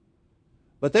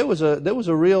 But there was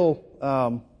a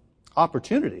real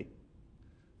opportunity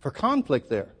for conflict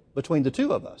there between the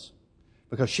two of us.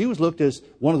 Because she was looked as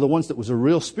one of the ones that was a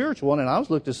real spiritual one, and I was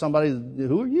looked as somebody,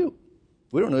 who are you?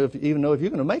 We don't even know if you're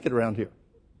going to make it around here.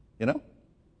 You know?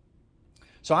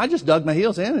 So I just dug my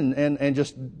heels in and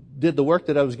just did the work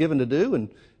that I was given to do and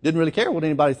didn't really care what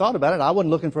anybody thought about it. I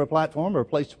wasn't looking for a platform or a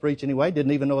place to preach anyway.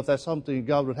 Didn't even know if that's something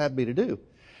God would have me to do.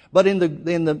 But in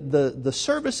the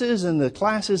services and the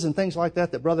classes and things like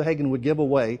that Brother Hagin would give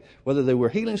away, whether they were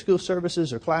healing school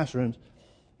services or classrooms,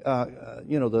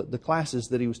 the classes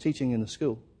that he was teaching in the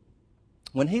school,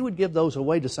 when he would give those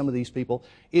away to some of these people,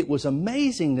 it was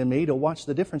amazing to me to watch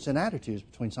the difference in attitudes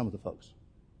between some of the folks.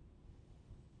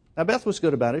 Now, Beth was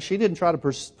good about it. She didn't try to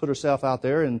put herself out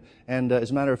there, and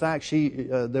as a matter of fact,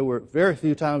 there were very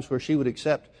few times where she would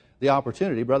accept the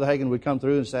opportunity. Brother Hagin would come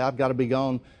through and say, I've got to be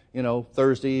gone,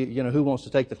 Thursday, who wants to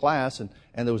take the class? And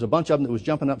there was a bunch of them that was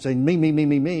jumping up saying,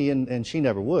 me, and she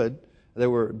never would. There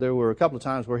were a couple of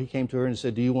times where he came to her and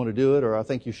said, do you want to do it? Or I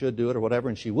think you should do it, or whatever,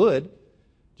 and she would.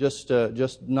 Just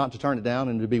not to turn it down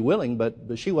and to be willing, but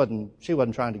she wasn't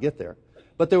trying to get there.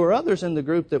 But there were others in the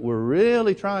group that were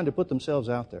really trying to put themselves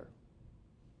out there.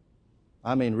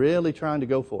 I mean, really trying to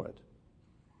go for it.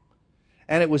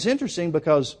 And it was interesting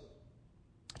because,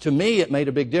 to me, it made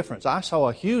a big difference. I saw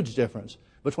a huge difference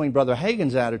between Brother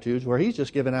Hagin's attitudes, where he's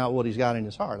just giving out what he's got in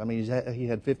his heart. I mean, he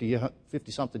had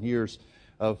 50-something years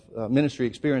of ministry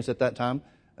experience at that time.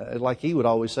 Like he would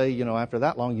always say, after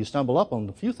that long, you stumble up on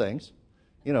a few things.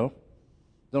 Don't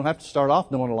have to start off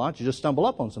knowing a lot. You just stumble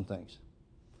up on some things.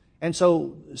 And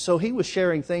so he was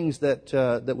sharing things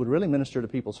that would really minister to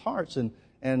people's hearts.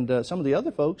 And some of the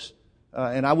other folks,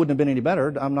 and I wouldn't have been any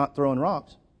better, I'm not throwing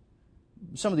rocks.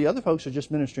 Some of the other folks are just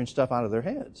ministering stuff out of their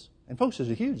heads. And folks, there's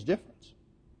a huge difference.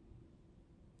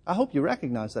 I hope you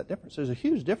recognize that difference. There's a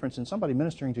huge difference in somebody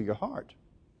ministering to your heart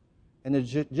and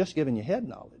they're just giving you head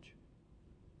knowledge.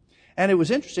 And it was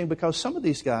interesting because some of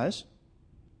these guys,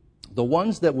 the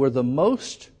ones that were the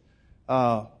most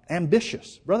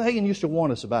ambitious. Brother Hagin used to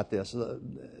warn us about this.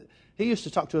 He used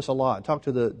to talk to us a lot, talk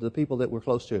to the people that were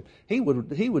close to him.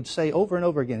 He would say over and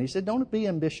over again, he said, don't be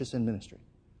ambitious in ministry.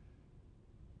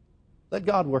 Let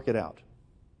God work it out.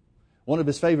 One of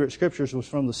his favorite scriptures was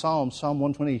from the Psalms, Psalm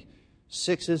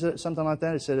 126, is it? Something like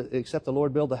that. It said, except the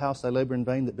Lord build the house, they labor in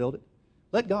vain that build it.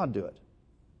 Let God do it.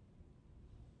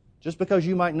 Just because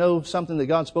you might know something that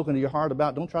God's spoken to your heart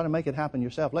about, don't try to make it happen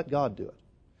yourself. Let God do it.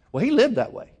 Well, he lived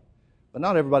that way, but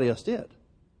not everybody else did.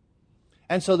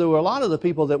 And so there were a lot of the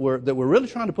people that were really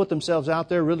trying to put themselves out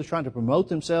there, really trying to promote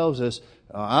themselves as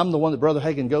I'm the one that Brother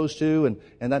Hagin goes to,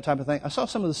 and that type of thing. I saw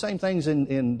some of the same things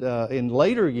in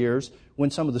later years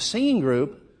when some of the singing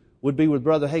group would be with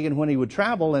Brother Hagin when he would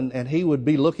travel, and he would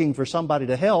be looking for somebody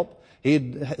to help.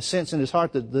 He'd sense in his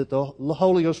heart that the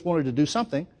Holy Ghost wanted to do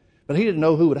something, but he didn't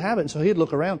know who would have it, and so he'd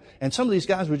look around, and some of these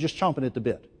guys were just chomping at the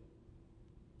bit,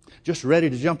 just ready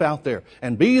to jump out there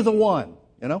and be the one,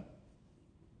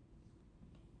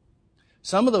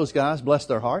 Some of those guys, bless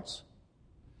their hearts,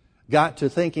 got to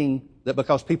thinking that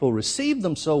because people received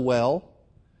them so well,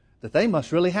 that they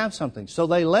must really have something. So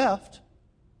they left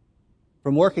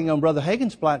from working on Brother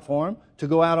Hagin's platform to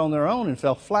go out on their own and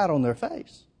fell flat on their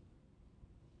face.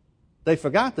 They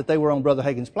forgot that they were on Brother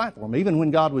Hagin's platform. Even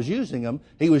when God was using them,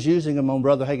 He was using them on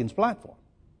Brother Hagin's platform.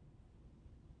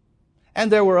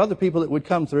 And there were other people that would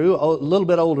come through, a little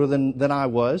bit older than I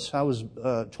was. I was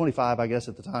 25, I guess,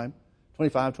 at the time.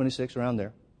 25, 26, around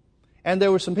there. And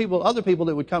there were other people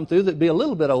that would come through that would be a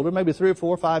little bit older, maybe 3 or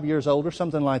 4 or 5 years older,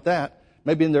 something like that.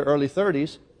 maybe in their early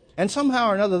 30s, and somehow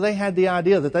or another they had the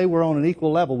idea that they were on an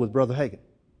equal level with Brother Hagin.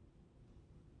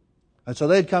 And so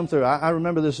they'd come through. I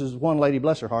remember this is one lady,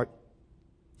 bless her heart.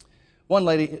 One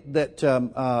lady that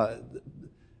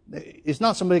is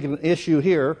not so big an issue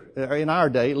here in our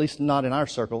day, at least not in our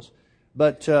circles.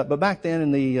 But back then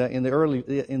in the early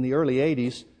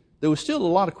 80s, there was still a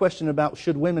lot of question about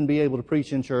should women be able to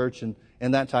preach in church and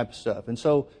that type of stuff. And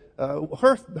so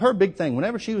her big thing,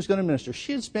 whenever she was going to minister,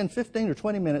 she'd spend 15 or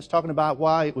 20 minutes talking about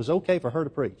why it was okay for her to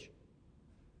preach.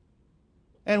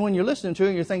 And when you're listening to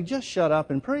her, you're thinking, just shut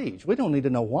up and preach. We don't need to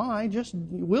know why.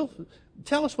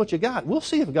 Tell us what you got. We'll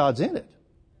see if God's in it.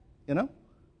 You know?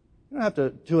 You don't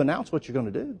have to announce what you're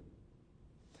going to do.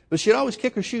 But she'd always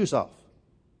kick her shoes off.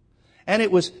 And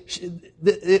it was,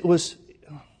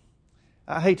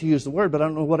 I hate to use the word, but I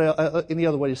don't know what any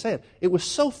other way to say it. It was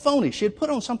so phony. She had put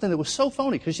on something that was so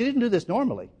phony because she didn't do this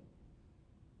normally.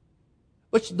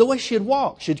 But the way she'd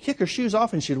walk, she'd kick her shoes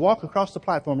off and she'd walk across the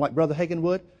platform like Brother Hagin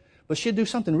would. But she'd do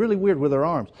something really weird with her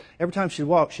arms. Every time she'd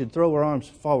walk, she'd throw her arms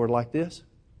forward like this.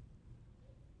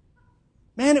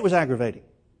 Man, it was aggravating.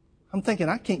 I'm thinking,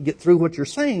 I can't get through what you're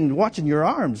saying watching your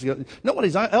arms.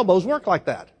 Nobody's elbows work like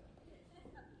that.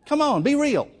 Come on, be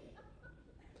real.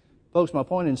 Folks, my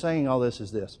point in saying all this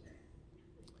is this.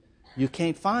 You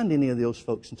can't find any of those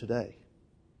folks in today.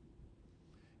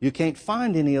 You can't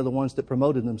find any of the ones that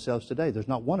promoted themselves today. There's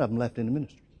not one of them left in the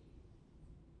ministry.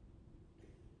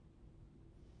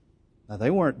 Now, they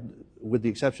weren't, with the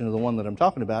exception of the one that I'm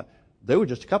talking about, they were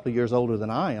just a couple of years older than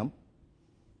I am,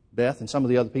 Beth and some of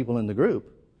the other people in the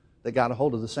group, that got a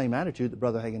hold of the same attitude that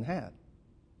Brother Hagin had.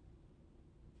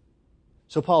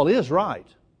 So Paul is right.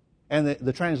 And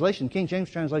the translation, King James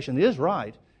translation, is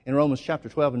right in Romans chapter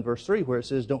 12 and verse 3 where it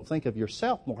says, don't think of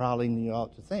yourself more highly than you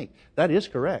ought to think. That is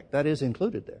correct. That is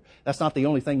included there. That's not the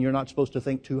only thing you're not supposed to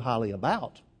think too highly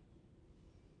about.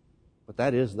 But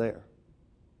that is there.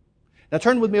 Now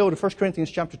turn with me over to 1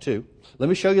 Corinthians chapter 2. Let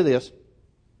me show you this.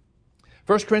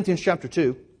 1 Corinthians chapter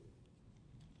 2.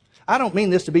 I don't mean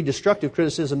this to be destructive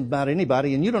criticism about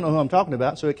anybody, and you don't know who I'm talking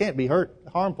about, so it can't be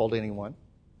harmful to anyone.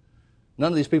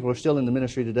 None of these people are still in the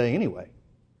ministry today anyway.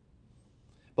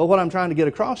 But what I'm trying to get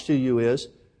across to you is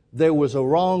there was a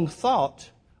wrong thought,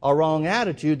 a wrong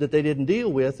attitude that they didn't deal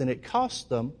with, and it cost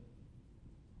them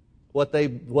what they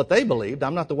believed.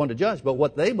 I'm not the one to judge, but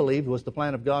what they believed was the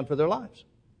plan of God for their lives.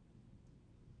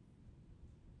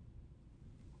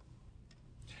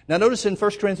 Now notice in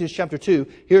 1 Corinthians chapter 2,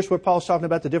 here's where Paul's talking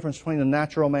about the difference between the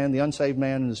natural man, the unsaved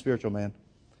man, and the spiritual man.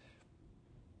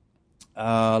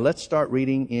 Let's start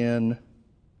reading in,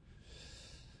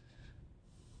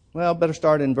 better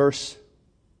start in verse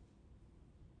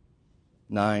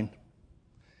 9.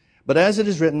 But as it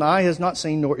is written, eye has not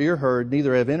seen nor ear heard,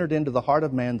 neither have entered into the heart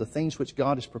of man the things which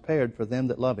God has prepared for them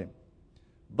that love Him.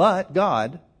 But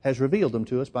God has revealed them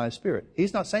to us by His Spirit.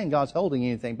 He's not saying God's holding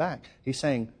anything back. He's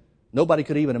saying nobody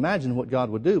could even imagine what God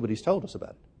would do, but He's told us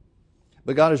about it.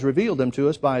 But God has revealed them to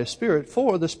us by His Spirit,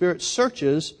 for the Spirit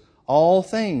searches all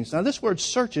things. Now this word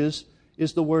searches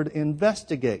is the word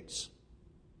investigates.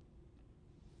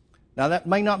 Now that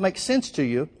may not make sense to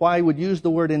you, why He would use the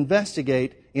word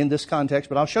investigate in this context,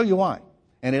 but I'll show you why.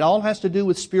 And it all has to do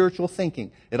with spiritual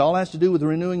thinking. It all has to do with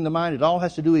renewing the mind. It all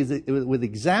has to do with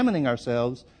examining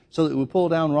ourselves so that we pull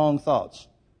down wrong thoughts,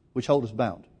 which hold us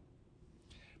bound.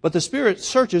 But the Spirit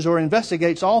searches or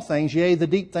investigates all things, yea, the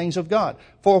deep things of God.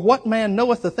 For what man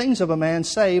knoweth the things of a man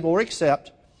save or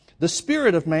except the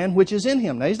Spirit of man which is in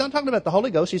him? Now, He's not talking about the Holy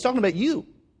Ghost. He's talking about you.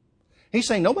 He's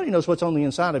saying nobody knows what's on the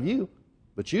inside of you,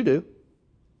 but you do.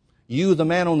 You, the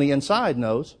man on the inside,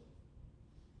 knows.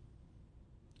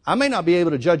 I may not be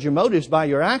able to judge your motives by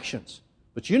your actions,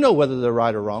 but you know whether they're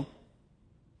right or wrong.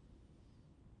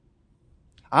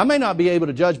 I may not be able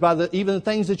to judge by even the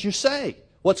things that you say,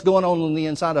 what's going on the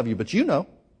inside of you, but you know.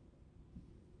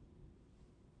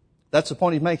 That's the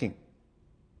point He's making.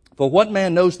 For what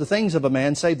man knows the things of a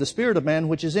man, save the Spirit of man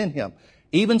which is in him?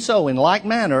 Even so, in like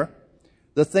manner,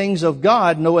 the things of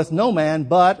God knoweth no man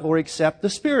but or except the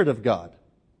Spirit of God.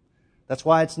 That's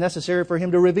why it's necessary for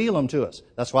Him to reveal them to us.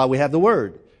 That's why we have the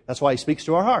Word. That's why He speaks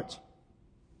to our hearts.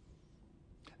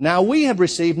 Now we have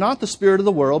received not the spirit of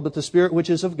the world, but the Spirit which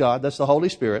is of God, that's the Holy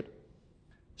Spirit,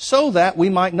 so that we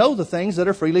might know the things that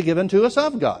are freely given to us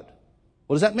of God.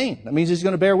 What does that mean? That means He's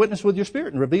going to bear witness with your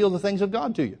spirit and reveal the things of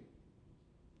God to you.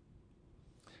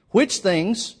 Which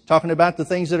things, talking about the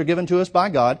things that are given to us by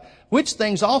God, which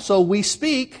things also we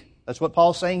speak, that's what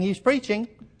Paul's saying he's preaching,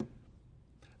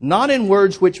 not in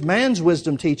words which man's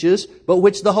wisdom teaches, but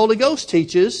which the Holy Ghost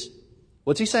teaches,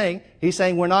 What's he saying? He's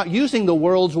saying we're not using the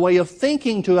world's way of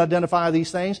thinking to identify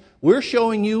these things. We're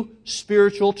showing you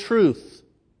spiritual truth.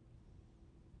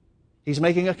 He's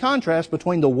making a contrast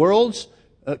between the world's,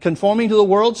 conforming to the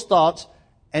world's thoughts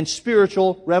and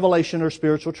spiritual revelation or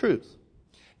spiritual truth.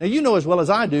 Now, you know as well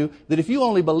as I do that if you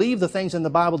only believe the things in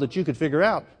the Bible that you could figure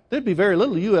out, there'd be very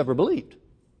little you ever believed.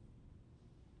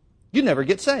 You'd never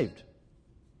get saved.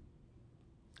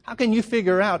 How can you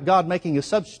figure out God making a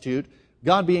substitute,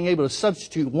 God being able to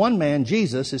substitute one man,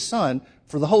 Jesus, His Son,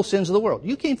 for the whole sins of the world?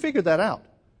 You can't figure that out.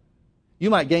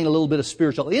 You might gain a little bit of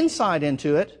spiritual insight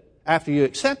into it after you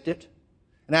accept it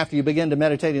and after you begin to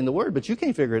meditate in the Word, but you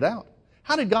can't figure it out.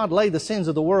 How did God lay the sins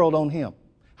of the world on Him?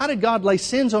 How did God lay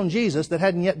sins on Jesus that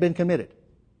hadn't yet been committed?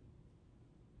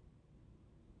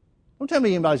 Don't tell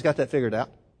me anybody's got that figured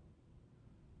out.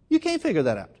 You can't figure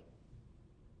that out.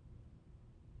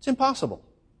 It's impossible.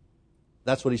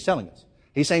 That's what He's telling us.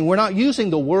 He's saying we're not using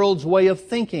the world's way of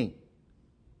thinking.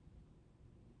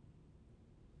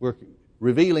 We're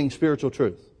revealing spiritual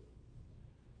truth.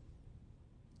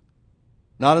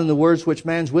 Not in the words which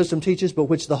man's wisdom teaches, but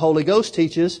which the Holy Ghost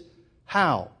teaches.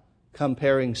 How?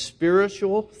 Comparing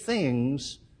spiritual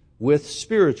things with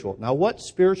spiritual. Now, what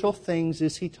spiritual things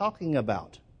is he talking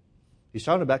about? He's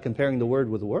talking about comparing the Word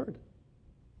with the Word.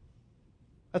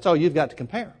 That's all you've got to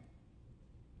compare.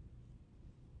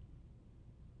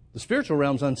 The spiritual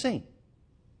realm's unseen.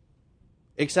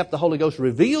 Except the Holy Ghost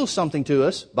reveals something to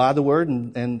us by the Word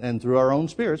and through our own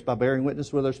spirits, by bearing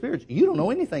witness with our spirits. You don't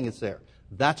know anything that's there.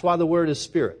 That's why the Word is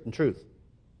spirit and truth.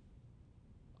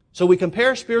 So we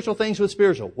compare spiritual things with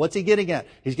spiritual. What's he getting at?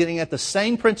 He's getting at the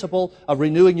same principle of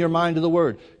renewing your mind to the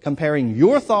Word. Comparing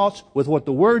your thoughts with what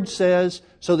the Word says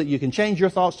so that you can change your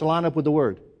thoughts to line up with the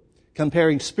Word.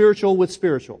 Comparing spiritual with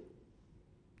spiritual.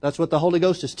 That's what the Holy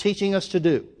Ghost is teaching us to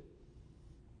do.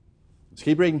 Let's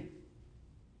keep reading.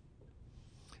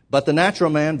 But the natural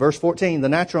man, verse 14, the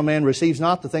natural man receives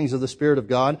not the things of the Spirit of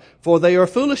God, for they are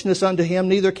foolishness unto him,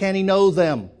 neither can he know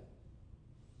them.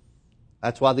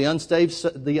 That's why the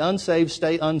unsaved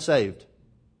stay unsaved.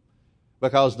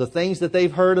 Because the things that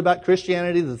they've heard about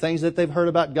Christianity, the things that they've heard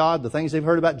about God, the things they've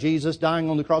heard about Jesus dying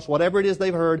on the cross, whatever it is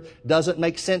they've heard, doesn't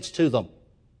make sense to them.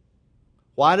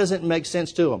 Why doesn't it make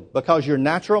sense to them? Because your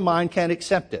natural mind can't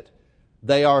accept it.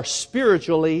 They are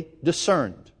spiritually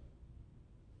discerned.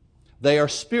 They are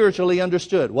spiritually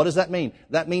understood. What does that mean?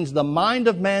 That means the mind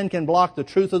of man can block the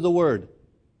truth of the Word.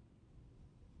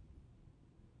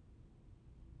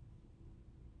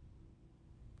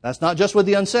 That's not just with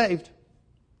the unsaved.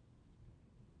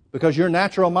 Because your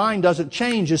natural mind doesn't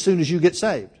change as soon as you get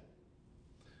saved.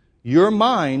 Your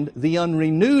mind, the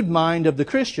unrenewed mind of the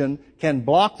Christian, can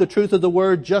block the truth of the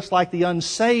Word just like the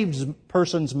unsaved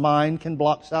person's mind can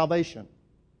block salvation.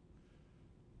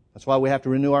 That's why we have to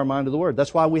renew our mind to the Word.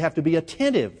 That's why we have to be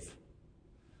attentive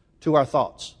to our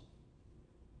thoughts.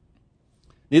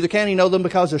 Neither can he know them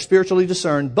because they're spiritually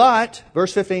discerned. But,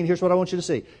 verse 15, here's what I want you to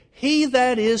see. He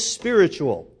that is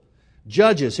spiritual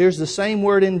judges. Here's the same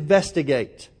word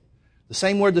investigate. The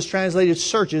same word that's translated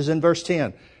searches in verse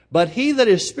 10. But he that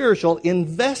is spiritual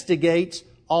investigates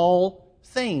all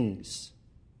things.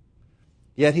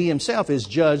 Yet he himself is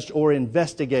judged or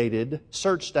investigated,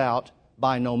 searched out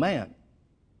by no man.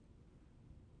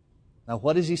 Now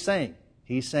what is he saying?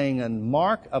 He's saying a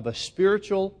mark of a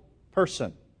spiritual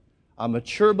person, a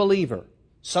mature believer,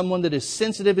 someone that is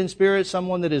sensitive in spirit,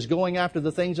 someone that is going after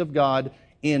the things of God,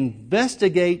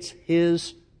 investigates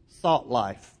his thought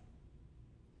life.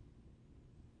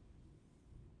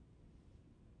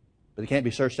 But it can't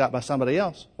be searched out by somebody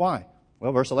else. Why?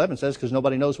 Well, verse 11 says, because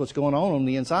nobody knows what's going on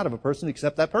the inside of a person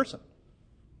except that person.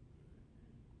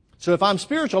 So if I'm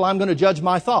spiritual, I'm going to judge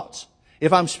my thoughts.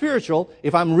 If I'm spiritual,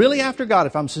 if I'm really after God,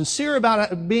 if I'm sincere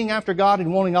about being after God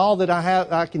and wanting all that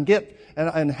I can get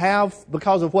and have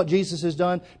because of what Jesus has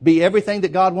done, be everything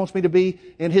that God wants me to be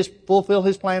and fulfill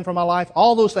His plan for my life,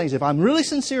 all those things. If I'm really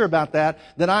sincere about that,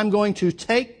 then I'm going to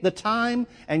take the time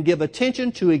and give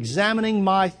attention to examining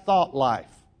my thought life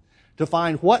to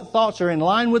find what thoughts are in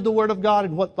line with the Word of God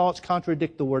and what thoughts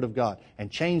contradict the Word of God and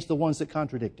change the ones that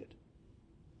contradict it.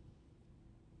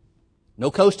 No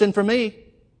coasting for me.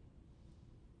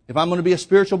 If I'm going to be a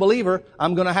spiritual believer,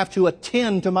 I'm going to have to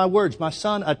attend to my words. My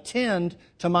son, attend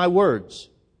to my words.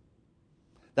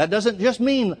 That doesn't just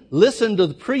mean listen to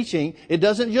the preaching. It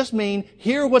doesn't just mean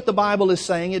hear what the Bible is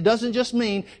saying. It doesn't just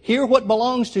mean hear what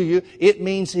belongs to you. It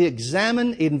means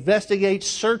examine, investigate,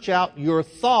 search out your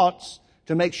thoughts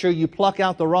to make sure you pluck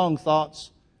out the wrong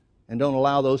thoughts and don't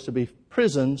allow those to be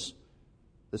prisons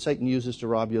that Satan uses to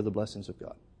rob you of the blessings of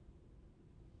God.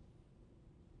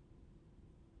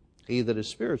 He that is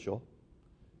spiritual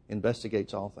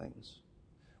investigates all things.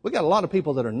 We got a lot of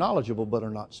people that are knowledgeable but are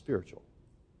not spiritual.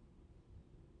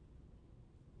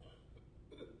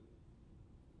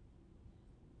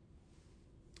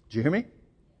 Did you hear me?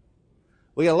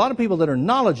 We got a lot of people that are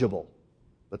knowledgeable,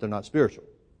 but they're not spiritual.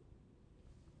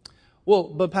 Well,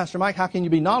 but Pastor Mike, how can you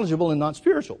be knowledgeable and not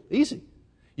spiritual? Easy.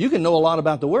 You can know a lot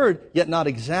about the Word, yet not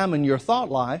examine your thought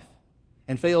life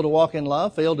and fail to walk in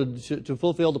love, fail to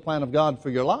fulfill the plan of God for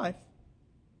your life.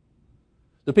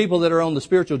 The people that are on the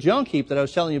spiritual junk heap that I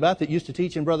was telling you about that used to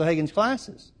teach in Brother Hagin's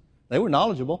classes, they were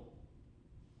knowledgeable.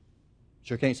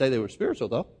 Sure can't say they were spiritual,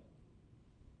 though.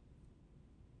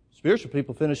 Spiritual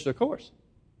people finished their course.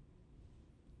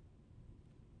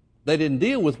 They didn't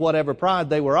deal with whatever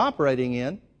pride they were operating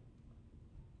in,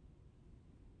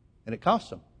 and it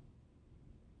cost them.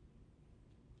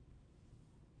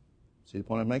 See the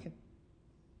point I'm making?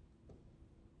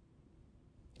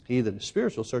 He that is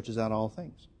spiritual searches out all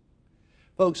things.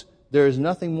 Folks, there is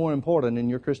nothing more important in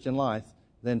your Christian life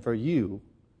than for you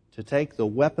to take the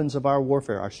weapons of our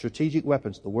warfare, our strategic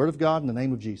weapons, the Word of God in the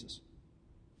name of Jesus.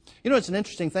 You know, it's an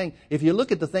interesting thing. If you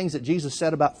look at the things that Jesus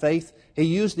said about faith, He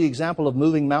used the example of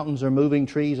moving mountains or moving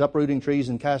trees, uprooting trees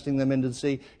and casting them into the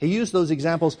sea. He used those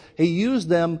examples. He used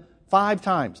them 5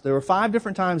 times. There were 5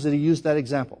 different times that He used that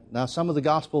example. Now, some of the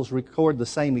Gospels record the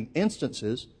same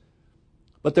instances,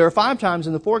 but there are 5 times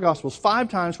in the 4 Gospels, 5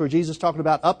 times where Jesus talked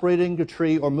about uprooting a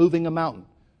tree or moving a mountain.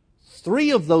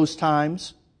 3 of those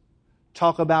times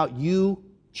talk about you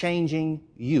changing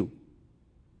you.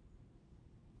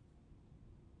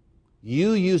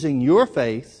 You using your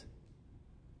faith,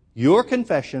 your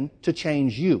confession to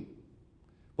change you.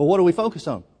 But what do we focus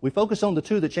on? We focus on the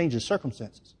 2 that changes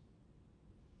circumstances.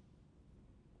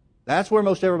 That's where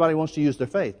most everybody wants to use their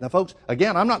faith. Now, folks,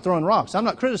 again, I'm not throwing rocks. I'm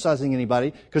not criticizing anybody,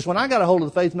 because when I got a hold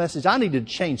of the faith message, I needed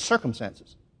to change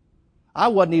circumstances. I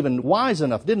wasn't even wise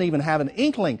enough, didn't even have an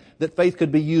inkling that faith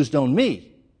could be used on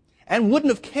me, and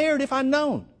wouldn't have cared if I'd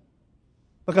known,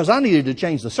 because I needed to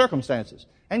change the circumstances.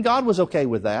 And God was okay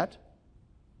with that.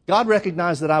 God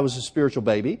recognized that I was a spiritual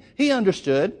baby. He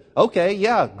understood, okay,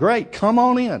 yeah, great, come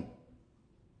on in.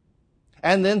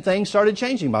 And then things started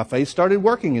changing. My faith started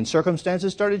working and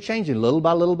circumstances started changing little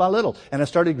by little by little. And I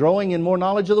started growing in more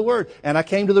knowledge of the Word. And I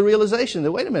came to the realization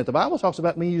that, wait a minute, the Bible talks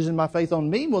about me using my faith on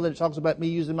me more than it talks about me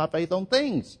using my faith on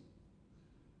things.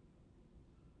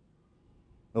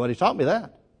 Nobody taught me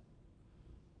that.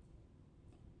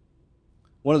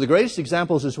 One of the greatest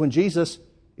examples is when Jesus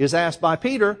is asked by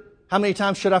Peter, how many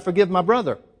times should I forgive my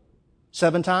brother?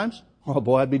 7 times? Oh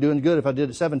boy, I'd be doing good if I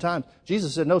did it 7 times.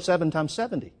 Jesus said, no, 7 times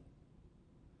 70.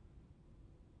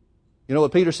 You know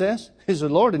what Peter says? He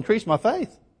said, Lord, increase my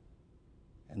faith.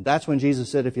 And that's when Jesus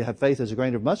said, if you have faith as a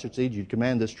grain of mustard seed, you'd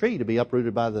command this tree to be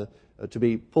uprooted to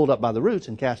be pulled up by the roots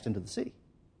and cast into the sea.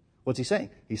 What's He saying?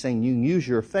 He's saying you use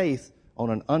your faith on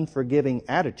an unforgiving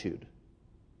attitude.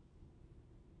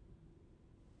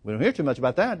 We don't hear too much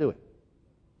about that, do we?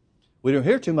 We don't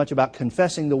hear too much about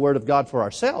confessing the Word of God for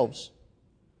ourselves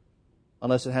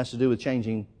unless it has to do with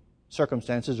changing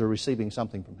circumstances or receiving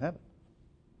something from heaven.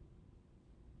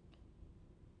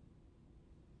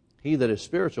 He that is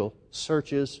spiritual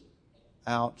searches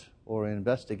out or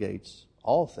investigates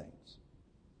all things.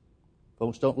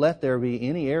 Folks, don't let there be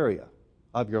any area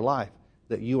of your life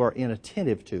that you are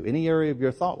inattentive to, any area of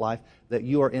your thought life that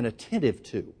you are inattentive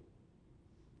to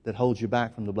that holds you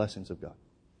back from the blessings of God.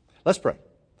 Let's pray.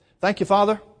 Thank you,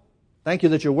 Father. Thank you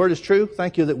that your Word is true.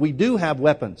 Thank you that we do have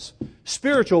weapons,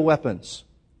 spiritual weapons,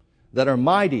 that are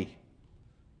mighty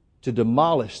to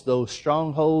demolish those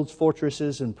strongholds,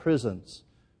 fortresses, and prisons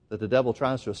that the devil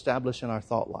tries to establish in our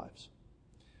thought lives.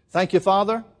 Thank you,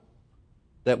 Father,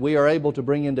 that we are able to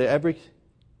bring every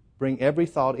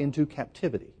thought into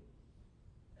captivity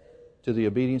to the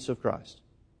obedience of Christ.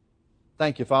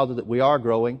 Thank you, Father, that we are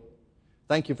growing.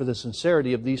 Thank you for the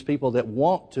sincerity of these people that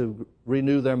want to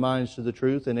renew their minds to the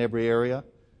truth in every area.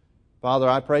 Father,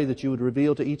 I pray that you would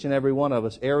reveal to each and every one of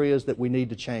us areas that we need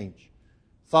to change,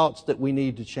 thoughts that we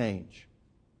need to change,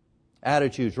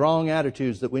 attitudes, wrong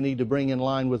attitudes that we need to bring in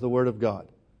line with the Word of God.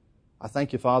 I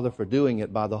thank you, Father, for doing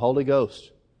it by the Holy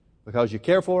Ghost, because you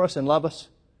care for us and love us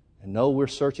and know we're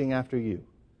searching after you.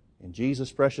 In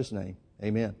Jesus' precious name,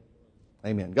 amen.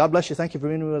 Amen. God bless you. Thank you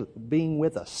for being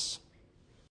with us.